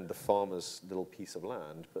and the farmer's little piece of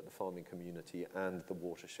land, but the farming community and the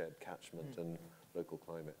watershed catchment and local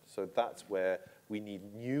climate. So that's where we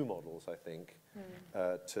need new models, I think,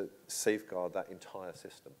 to safeguard that entire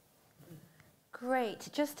system. Great.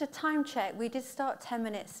 Just a time check. We did start 10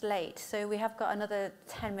 minutes late, so we have got another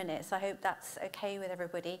 10 minutes. I hope that's okay with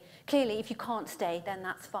everybody. Clearly, if you can't stay, then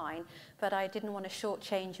that's fine. But I didn't want to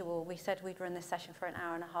shortchange you all. We said we'd run this session for an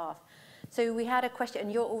hour and a half. So we had a question,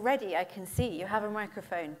 and you're already, I can see, you have a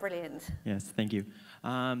microphone. Brilliant. Yes, thank you.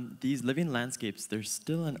 These living landscapes, they're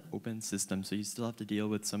still an open system, so you still have to deal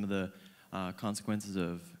with some of the consequences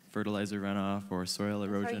of fertilizer runoff or soil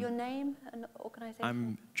erosion. Sorry, your name and organization?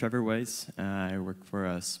 I'm Trevor Weiss. I work for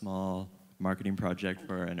a small marketing project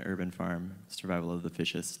for an urban farm, Survival of the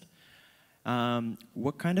Fittest.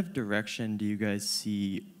 What kind of direction do you guys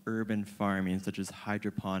see urban farming, such as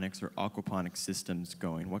hydroponics or aquaponics systems,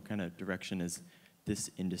 going? What kind of direction is this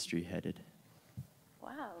industry headed?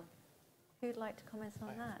 Wow. Who'd like to comment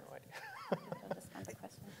on that? I don't understand the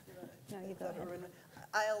question. No, you go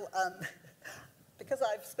ahead. Because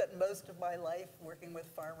I've spent most of my life working with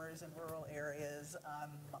farmers in rural areas,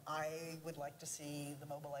 I would like to see the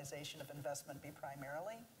mobilization of investment be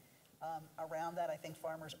primarily around that. I think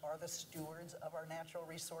farmers are the stewards of our natural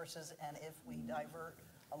resources, and if we divert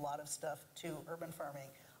a lot of stuff to urban farming,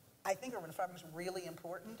 I think urban farming is really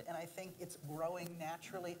important, and I think it's growing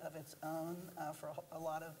naturally of its own for a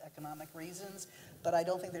lot of economic reasons, but I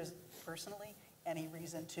don't think there's personally any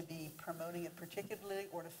reason to be promoting it particularly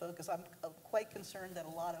or to focus. I'm quite concerned that a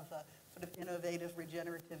lot of sort of innovative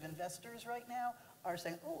regenerative investors right now are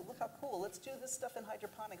saying, oh, look how cool, let's do this stuff in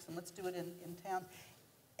hydroponics and let's do it in town.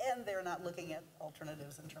 And they're not looking at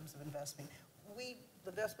alternatives in terms of investing. The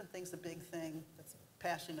investment thing's the big thing, that's a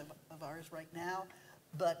passion of ours right now,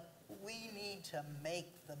 but we need to make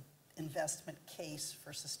the investment case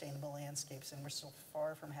for sustainable landscapes, and we're so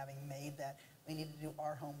far from having made that. We need to do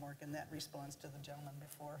our homework, and that responds to the gentleman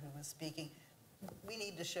before who was speaking. We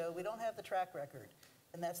need to show we don't have the track record,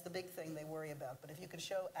 and that's the big thing they worry about. But if you can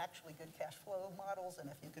show actually good cash flow models, and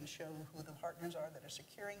if you can show who the partners are that are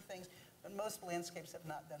securing things, but most landscapes have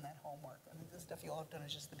not done that homework. I mean, the stuff you all have done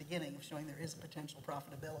is just the beginning of showing there is potential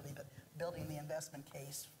profitability, but building the investment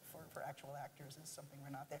case for actual actors is something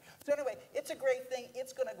we're not there. So anyway, it's a great thing.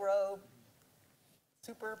 It's going to grow.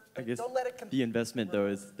 Super. I guess don't let it compete. The investment, though,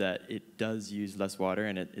 is that it does use less water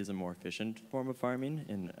and it is a more efficient form of farming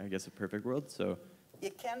in, I guess, a perfect world. So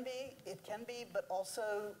it can be, but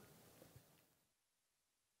also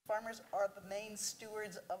farmers are the main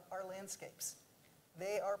stewards of our landscapes.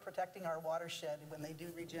 They are protecting our watershed when they do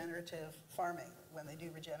regenerative farming, when they do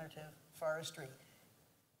regenerative forestry.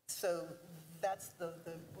 So that's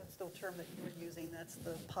what's the term that you were using? That's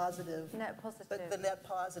the positive. Net positive. The net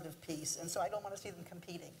positive piece. And so I don't want to see them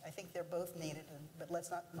competing. I think they're both needed, but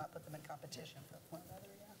let's not put them in competition for one another.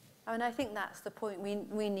 Yeah. I mean, I think that's the point.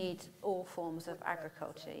 We need all forms of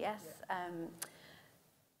agriculture, yes?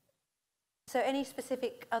 So any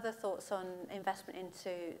specific other thoughts on investment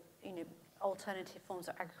into, alternative forms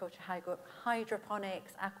of agriculture,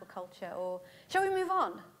 hydroponics, aquaculture, or shall we move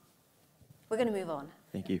on? We're going to move on.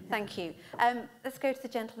 Thank you. Thank you. Let's go to the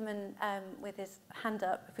gentleman with his hand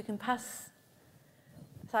up. If we can pass.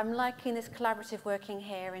 So I'm liking this collaborative working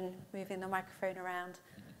here and moving the microphone around.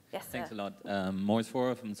 Yes, sir. Thanks a lot. Moritz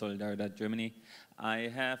Vorer from Solidaridad Germany. I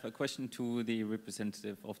have a question to the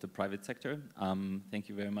representative of the private sector. Thank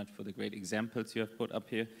you very much for the great examples you have put up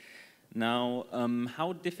here. Now,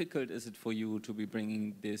 how difficult is it for you to be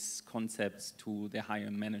bringing these concepts to the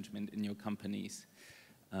higher management in your companies?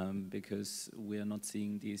 Because we are not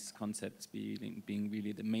seeing these concepts being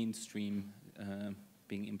really the mainstream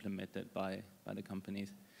being implemented by the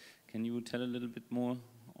companies. Can you tell a little bit more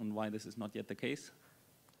on why this is not yet the case?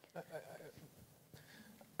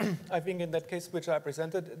 I think in that case which I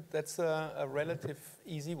presented, that's a relative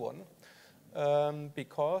easy one.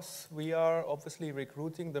 Because we are obviously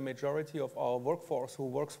recruiting the majority of our workforce who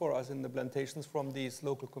works for us in the plantations from these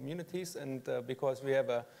local communities, and because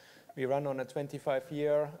we run on a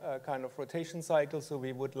 25-year kind of rotation cycle, so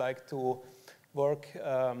we would like to work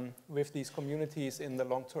with these communities in the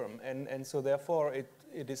long term. And so therefore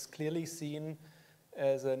it is clearly seen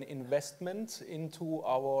as an investment into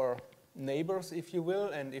our neighbors, if you will,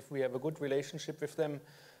 and if we have a good relationship with them,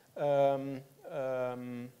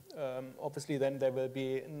 obviously then there will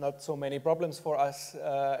be not so many problems for us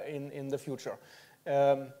in the future.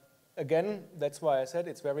 Again, that's why I said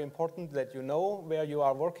it's very important that you know where you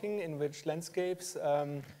are working, in which landscapes.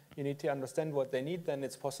 You need to understand what they need, then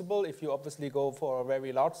it's possible. If you obviously go for a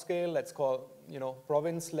very large scale, let's call,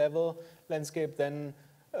 province level landscape, then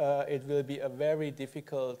it will be a very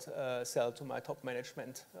difficult sell to my top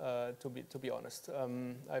management, to be honest.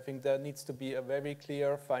 I think there needs to be a very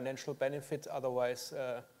clear financial benefit, otherwise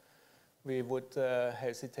we would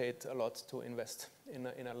hesitate a lot to invest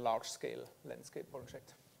in a large scale landscape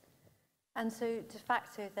project. And so de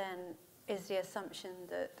facto then is the assumption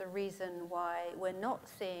that the reason why we're not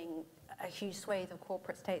seeing a huge swathe of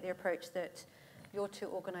corporates take the approach that your two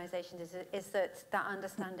organizations is that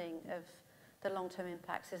understanding of the long-term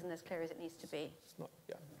impacts isn't as clear as it needs to be. It's not,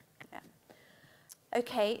 yeah. Yeah.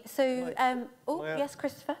 Okay, so, yes,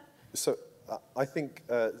 Christopher? So I think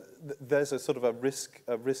there's a sort of a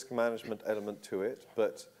risk management element to it,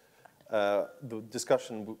 but the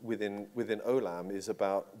discussion within Olam is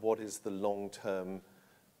about what is the long-term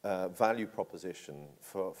value proposition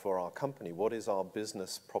for our company. What is our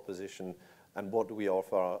business proposition, and what do we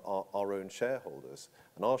offer our own shareholders?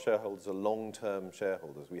 And our shareholders are long-term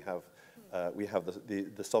shareholders. We have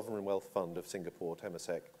the Sovereign Wealth Fund of Singapore,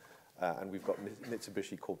 Temasek, and we've got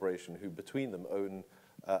Mitsubishi Corporation, who between them own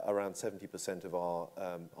around 70% of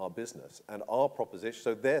our business. And our proposition,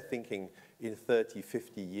 so they're thinking in 30,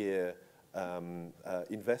 50-year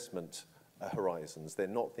investment horizons. They're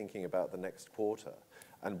not thinking about the next quarter.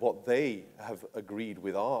 And what they have agreed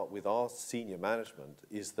with our senior management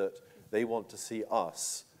is that they want to see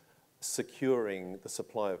us securing the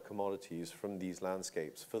supply of commodities from these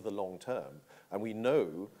landscapes for the long term. And we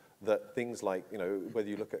know that things like, whether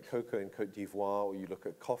you look at cocoa in Côte d'Ivoire or you look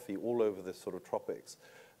at coffee all over the sort of tropics,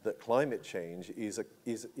 that climate change is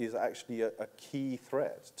actually a key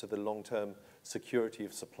threat to the long-term security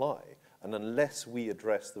of supply. And unless we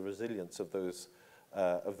address the resilience of those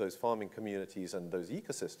farming communities and those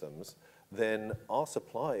ecosystems, then our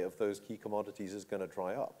supply of those key commodities is going to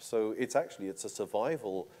dry up. So it's a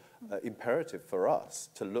survival imperative for us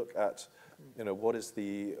to look at, what is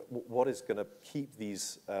going to keep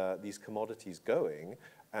these commodities going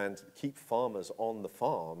and keep farmers on the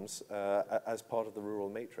farms as part of the rural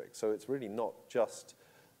matrix. So it's really not just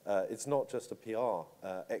a PR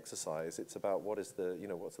exercise. It's about what's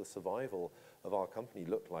the survival of our company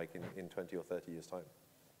look like in 20 or 30 years' time.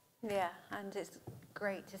 Yeah, and it's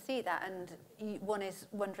great to see that. And one is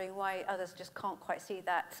wondering why others just can't quite see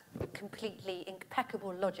that completely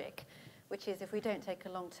impeccable logic, which is if we don't take a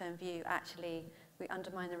long-term view, actually, we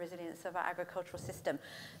undermine the resilience of our agricultural system.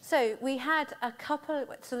 So we had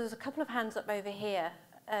there's a couple of hands up over here.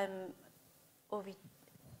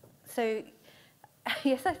 So,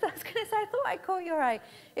 yes, I was going to say, I thought I caught your eye.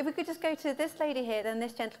 If we could just go to this lady here, then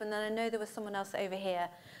this gentleman, then I know there was someone else over here.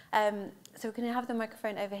 So we're going to have the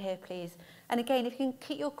microphone over here, please. And again, if you can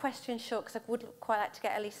keep your questions short, because I would quite like to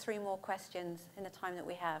get at least 3 more questions in the time that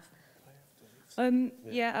we have.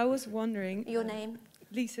 Yeah, I was wondering. Your name?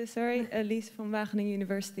 Lisa, sorry. Lisa from Wageningen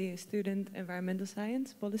University, student environmental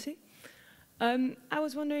science policy. I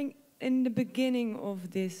was wondering, in the beginning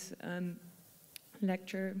of this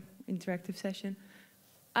lecture, interactive session,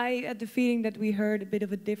 I had the feeling that we heard a bit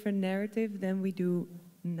of a different narrative than we do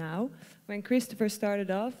now. When Christopher started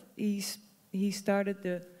off, he started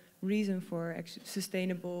the reason for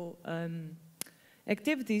sustainable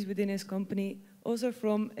activities within his company also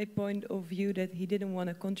from a point of view that he didn't want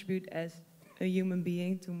to contribute as a human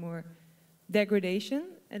being to more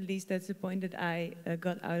degradation. At least that's the point that I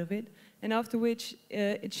got out of it. And after which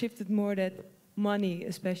it shifted more that money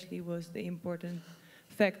especially was the important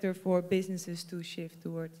factor for businesses to shift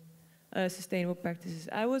towards sustainable practices.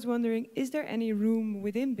 I was wondering, is there any room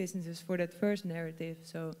within businesses for that first narrative?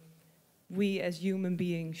 So we as human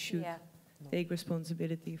beings should take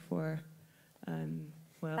responsibility for,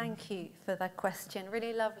 well... Thank you for that question.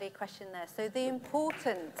 Really lovely question there. So the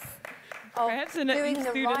importance of perhaps an doing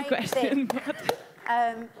the right question,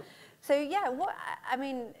 thing. So yeah,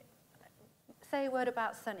 say a word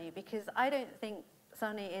about Sunny, because I don't think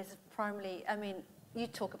Sunny is primarily, you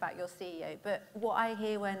talk about your CEO, but what I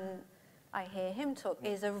hear when I hear him talk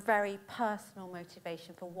is a very personal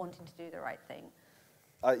motivation for wanting to do the right thing.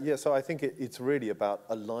 Yeah, so I think it's really about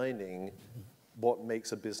aligning what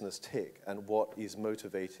makes a business tick and what is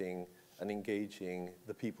motivating and engaging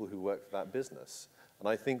the people who work for that business. And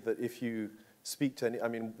I think that if you speak to any, I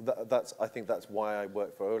mean, I think that's why I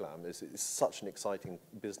work for Olam. It's such an exciting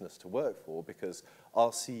business to work for, because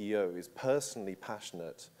our CEO is personally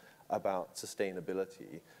passionate about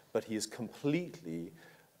sustainability, but he has completely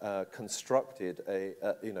constructed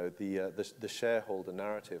the shareholder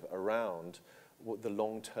narrative around the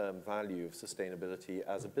long-term value of sustainability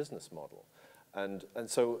as a business model. And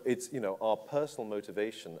so it's, our personal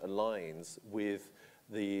motivation aligns with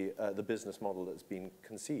the business model that's been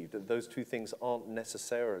conceived. Those two things aren't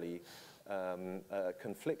necessarily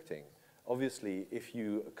conflicting. Obviously, if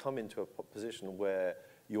you come into a position where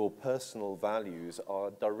your personal values are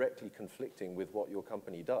directly conflicting with what your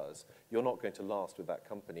company does, you're not going to last with that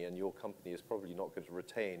company, and your company is probably not going to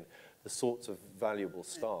retain the sorts of valuable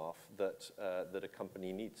staff that a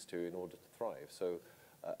company needs to in order to thrive. So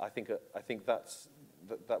I think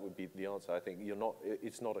that would be the answer. I think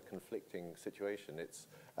it's not a conflicting situation. It's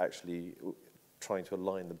actually trying to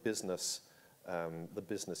align the business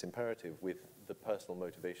imperative with the personal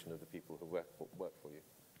motivation of the people who work for you.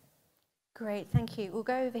 Great, thank you. We'll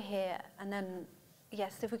go over here, and then,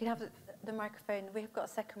 yes, if we can have the microphone. We've got a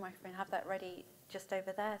second microphone. Have that ready just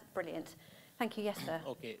over there. Brilliant. Thank you. Yes, sir.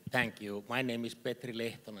 Okay, thank you. My name is Petri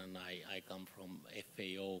Lehtonen. I come from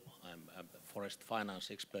FAO. I'm a forest finance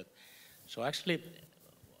expert. So actually,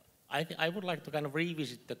 I would like to kind of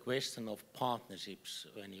revisit the question of partnerships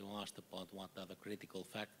when you asked about what are the critical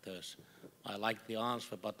factors. I like the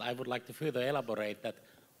answer, but I would like to further elaborate that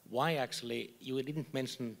why actually you didn't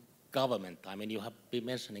mention government. I mean, you have been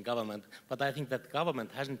mentioning government, but I think that government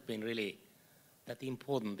hasn't been really that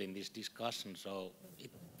important in this discussion. So it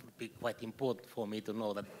would be quite important for me to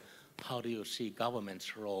know that how do you see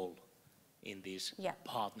government's role in these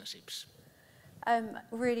partnerships?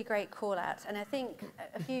 Really great call out. And I think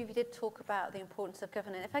a few of you did talk about the importance of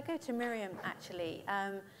governance. If I go to Miriam, actually,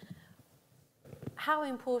 how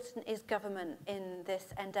important is government in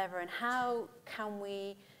this endeavour, and how can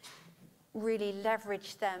we really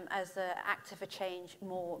leverage them as an actor for change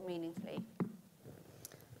more meaningfully?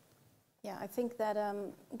 Yeah, I think that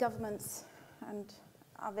governments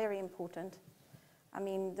are very important. I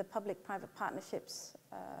mean, the public-private partnerships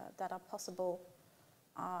that are possible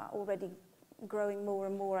are already growing more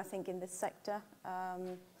and more, I think, in this sector.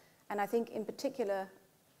 And I think, in particular,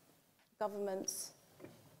 governments,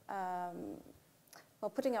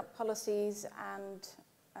 putting up policies and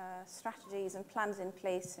strategies and plans in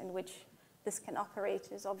place in which this can operate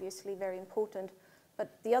is obviously very important.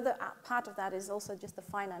 But the other part of that is also just the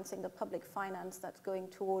financing, the public finance that's going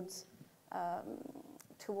towards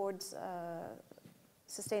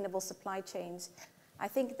sustainable supply chains. I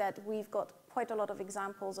think that we've got quite a lot of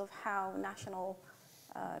examples of how national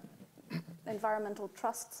environmental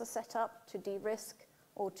trusts are set up to de-risk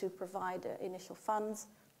or to provide initial funds.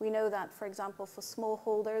 We know that, for example, for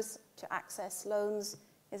smallholders to access loans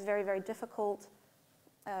is very, very difficult.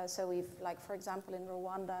 So we've, for example, in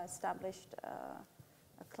Rwanda, established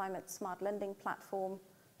a climate smart lending platform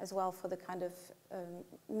as well for the kind of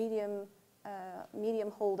medium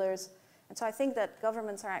holders. And so I think that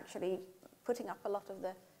governments are actually putting up a lot of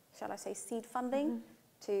the, shall I say, seed funding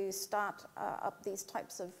to start up these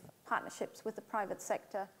types of partnerships with the private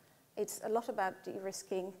sector. It's a lot about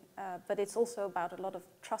de-risking, but it's also about a lot of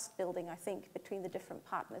trust building, I think, between the different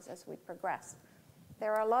partners as we progress.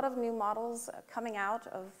 There are a lot of new models coming out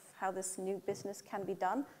of how this new business can be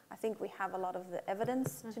done. I think we have a lot of the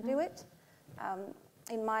evidence to do it.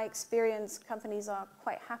 In my experience, companies are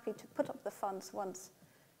quite happy to put up the funds once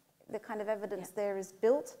the kind of evidence there is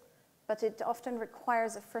built, but it often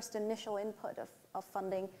requires a first initial input of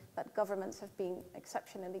funding that governments have been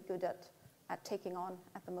exceptionally good at taking on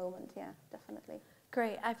at the moment. Yeah, definitely.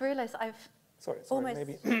 Great. I've realized Sorry,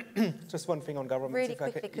 maybe just one thing on government. Really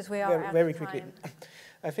quickly, because we are very quickly.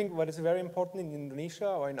 I think what is very important in Indonesia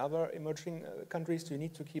or in other emerging countries, you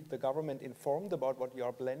need to keep the government informed about what you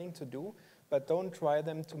are planning to do, but don't try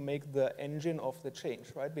them to make the engine of the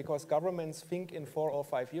change, right? Because governments think in 4 or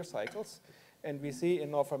 5 year cycles. And we see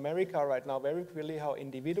in North America right now very clearly how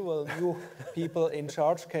individual new people in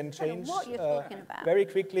charge can change very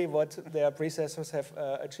quickly what their predecessors have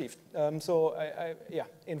achieved. So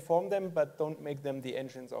inform them, but don't make them the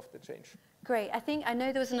engines of the change. Great. I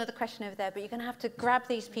know there was another question over there, but you're going to have to grab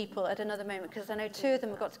these people at another moment, because I know 2 of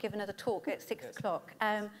them have got to give another talk at 6 o'clock.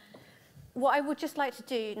 What I would just like to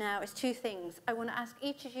do now is 2 things. I want to ask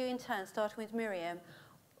each of you in turn, starting with Miriam,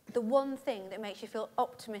 the one thing that makes you feel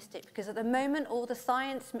optimistic, because at the moment all the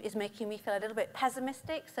science is making me feel a little bit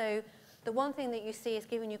pessimistic. So the one thing that you see is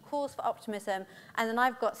giving you cause for optimism, and then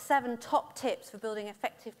I've got 7 top tips for building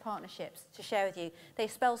effective partnerships to share with you. They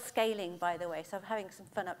spell scaling, by the way, so I'm having some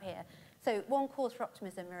fun up here. So one cause for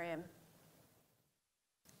optimism, Miriam.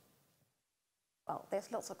 Well,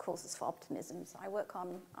 there's lots of causes for optimism. So I work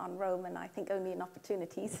on Rome, and I think only in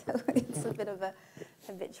opportunities, so it's a bit of a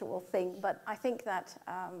habitual thing. But I think that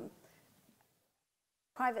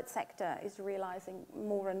private sector is realizing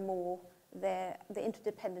more and more the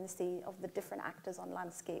interdependency of the different actors on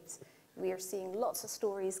landscapes. We are seeing lots of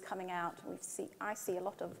stories coming out. I see a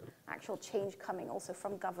lot of actual change coming also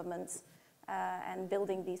from governments, and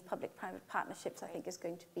building these public-private partnerships, I think, is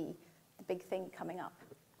going to be the big thing coming up.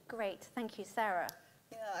 Great, thank you, Sarah.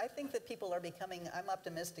 Yeah, I think that people are becoming, I'm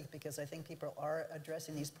optimistic because I think people are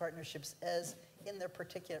addressing these partnerships as in their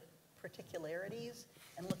particularities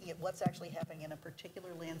and looking at what's actually happening in a particular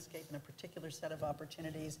landscape and a particular set of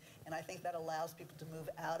opportunities. And I think that allows people to move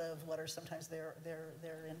out of what are sometimes their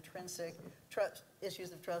intrinsic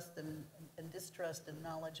issues of trust and distrust and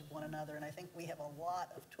knowledge of one another. And I think we have a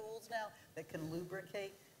lot of tools now that can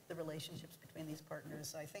lubricate the relationships between these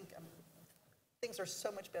partners. I think things are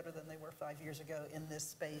so much better than they were 5 years ago in this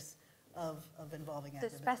space of involving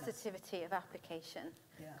agribusiness. The specificity of application.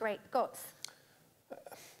 Yeah. Great. Gotts.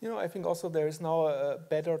 You know, I think also there is now a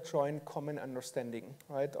better joint common understanding,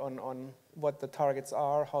 right, on what the targets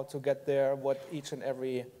are, how to get there, what each and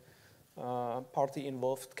every party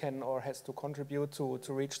involved can or has to contribute to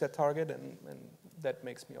reach that target, and that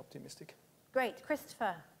makes me optimistic. Great.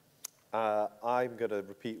 Christopher. I'm going to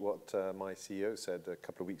repeat what my CEO said a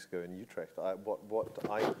couple of weeks ago in Utrecht. What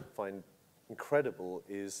I find incredible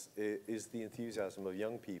is the enthusiasm of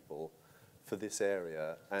young people for this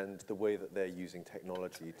area and the way that they're using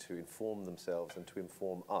technology to inform themselves and to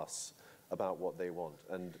inform us about what they want.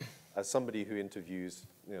 And as somebody who interviews,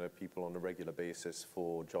 people on a regular basis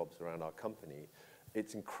for jobs around our company,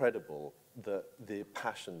 it's incredible the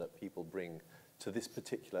passion that people bring to this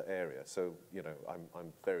particular area. So,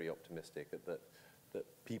 I'm very optimistic that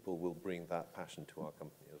people will bring that passion to our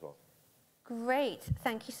company as well. Great,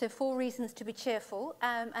 thank you. So 4 reasons to be cheerful,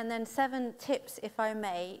 and then 7 tips, if I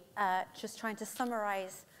may, just trying to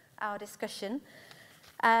summarize our discussion.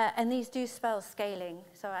 And these do spell scaling.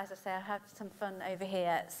 So as I say, I have some fun over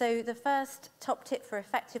here. So the first top tip for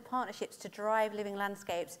effective partnerships to drive living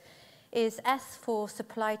landscapes is S for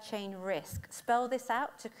supply chain risk. Spell this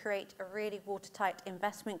out to create a really watertight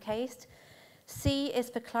investment case. C is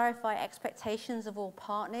for clarify expectations of all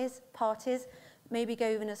parties, maybe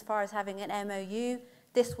go even as far as having an MOU.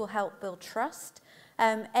 This will help build trust.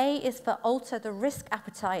 A is for alter the risk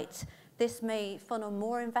appetite. This may funnel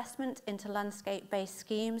more investment into landscape-based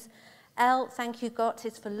schemes. L, thank you, Gott,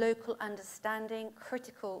 is for local understanding,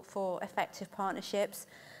 critical for effective partnerships.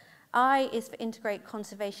 I is for integrate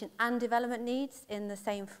conservation and development needs in the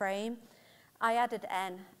same frame. I added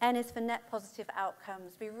N. N is for net positive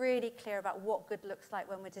outcomes. Be really clear about what good looks like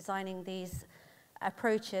when we're designing these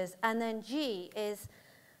approaches. And then G is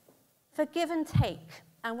for give and take.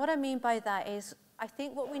 And what I mean by that is I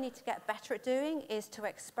think what we need to get better at doing is to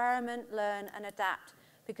experiment, learn, and adapt,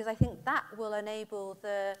 because I think that will enable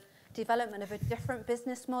the development of a different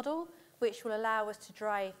business model, which will allow us to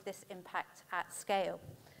drive this impact at scale.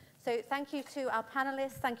 So thank you to our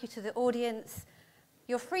panelists. Thank you to the audience.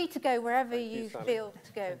 You're free to go wherever you feel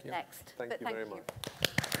to go next. Thank you very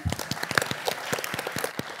much.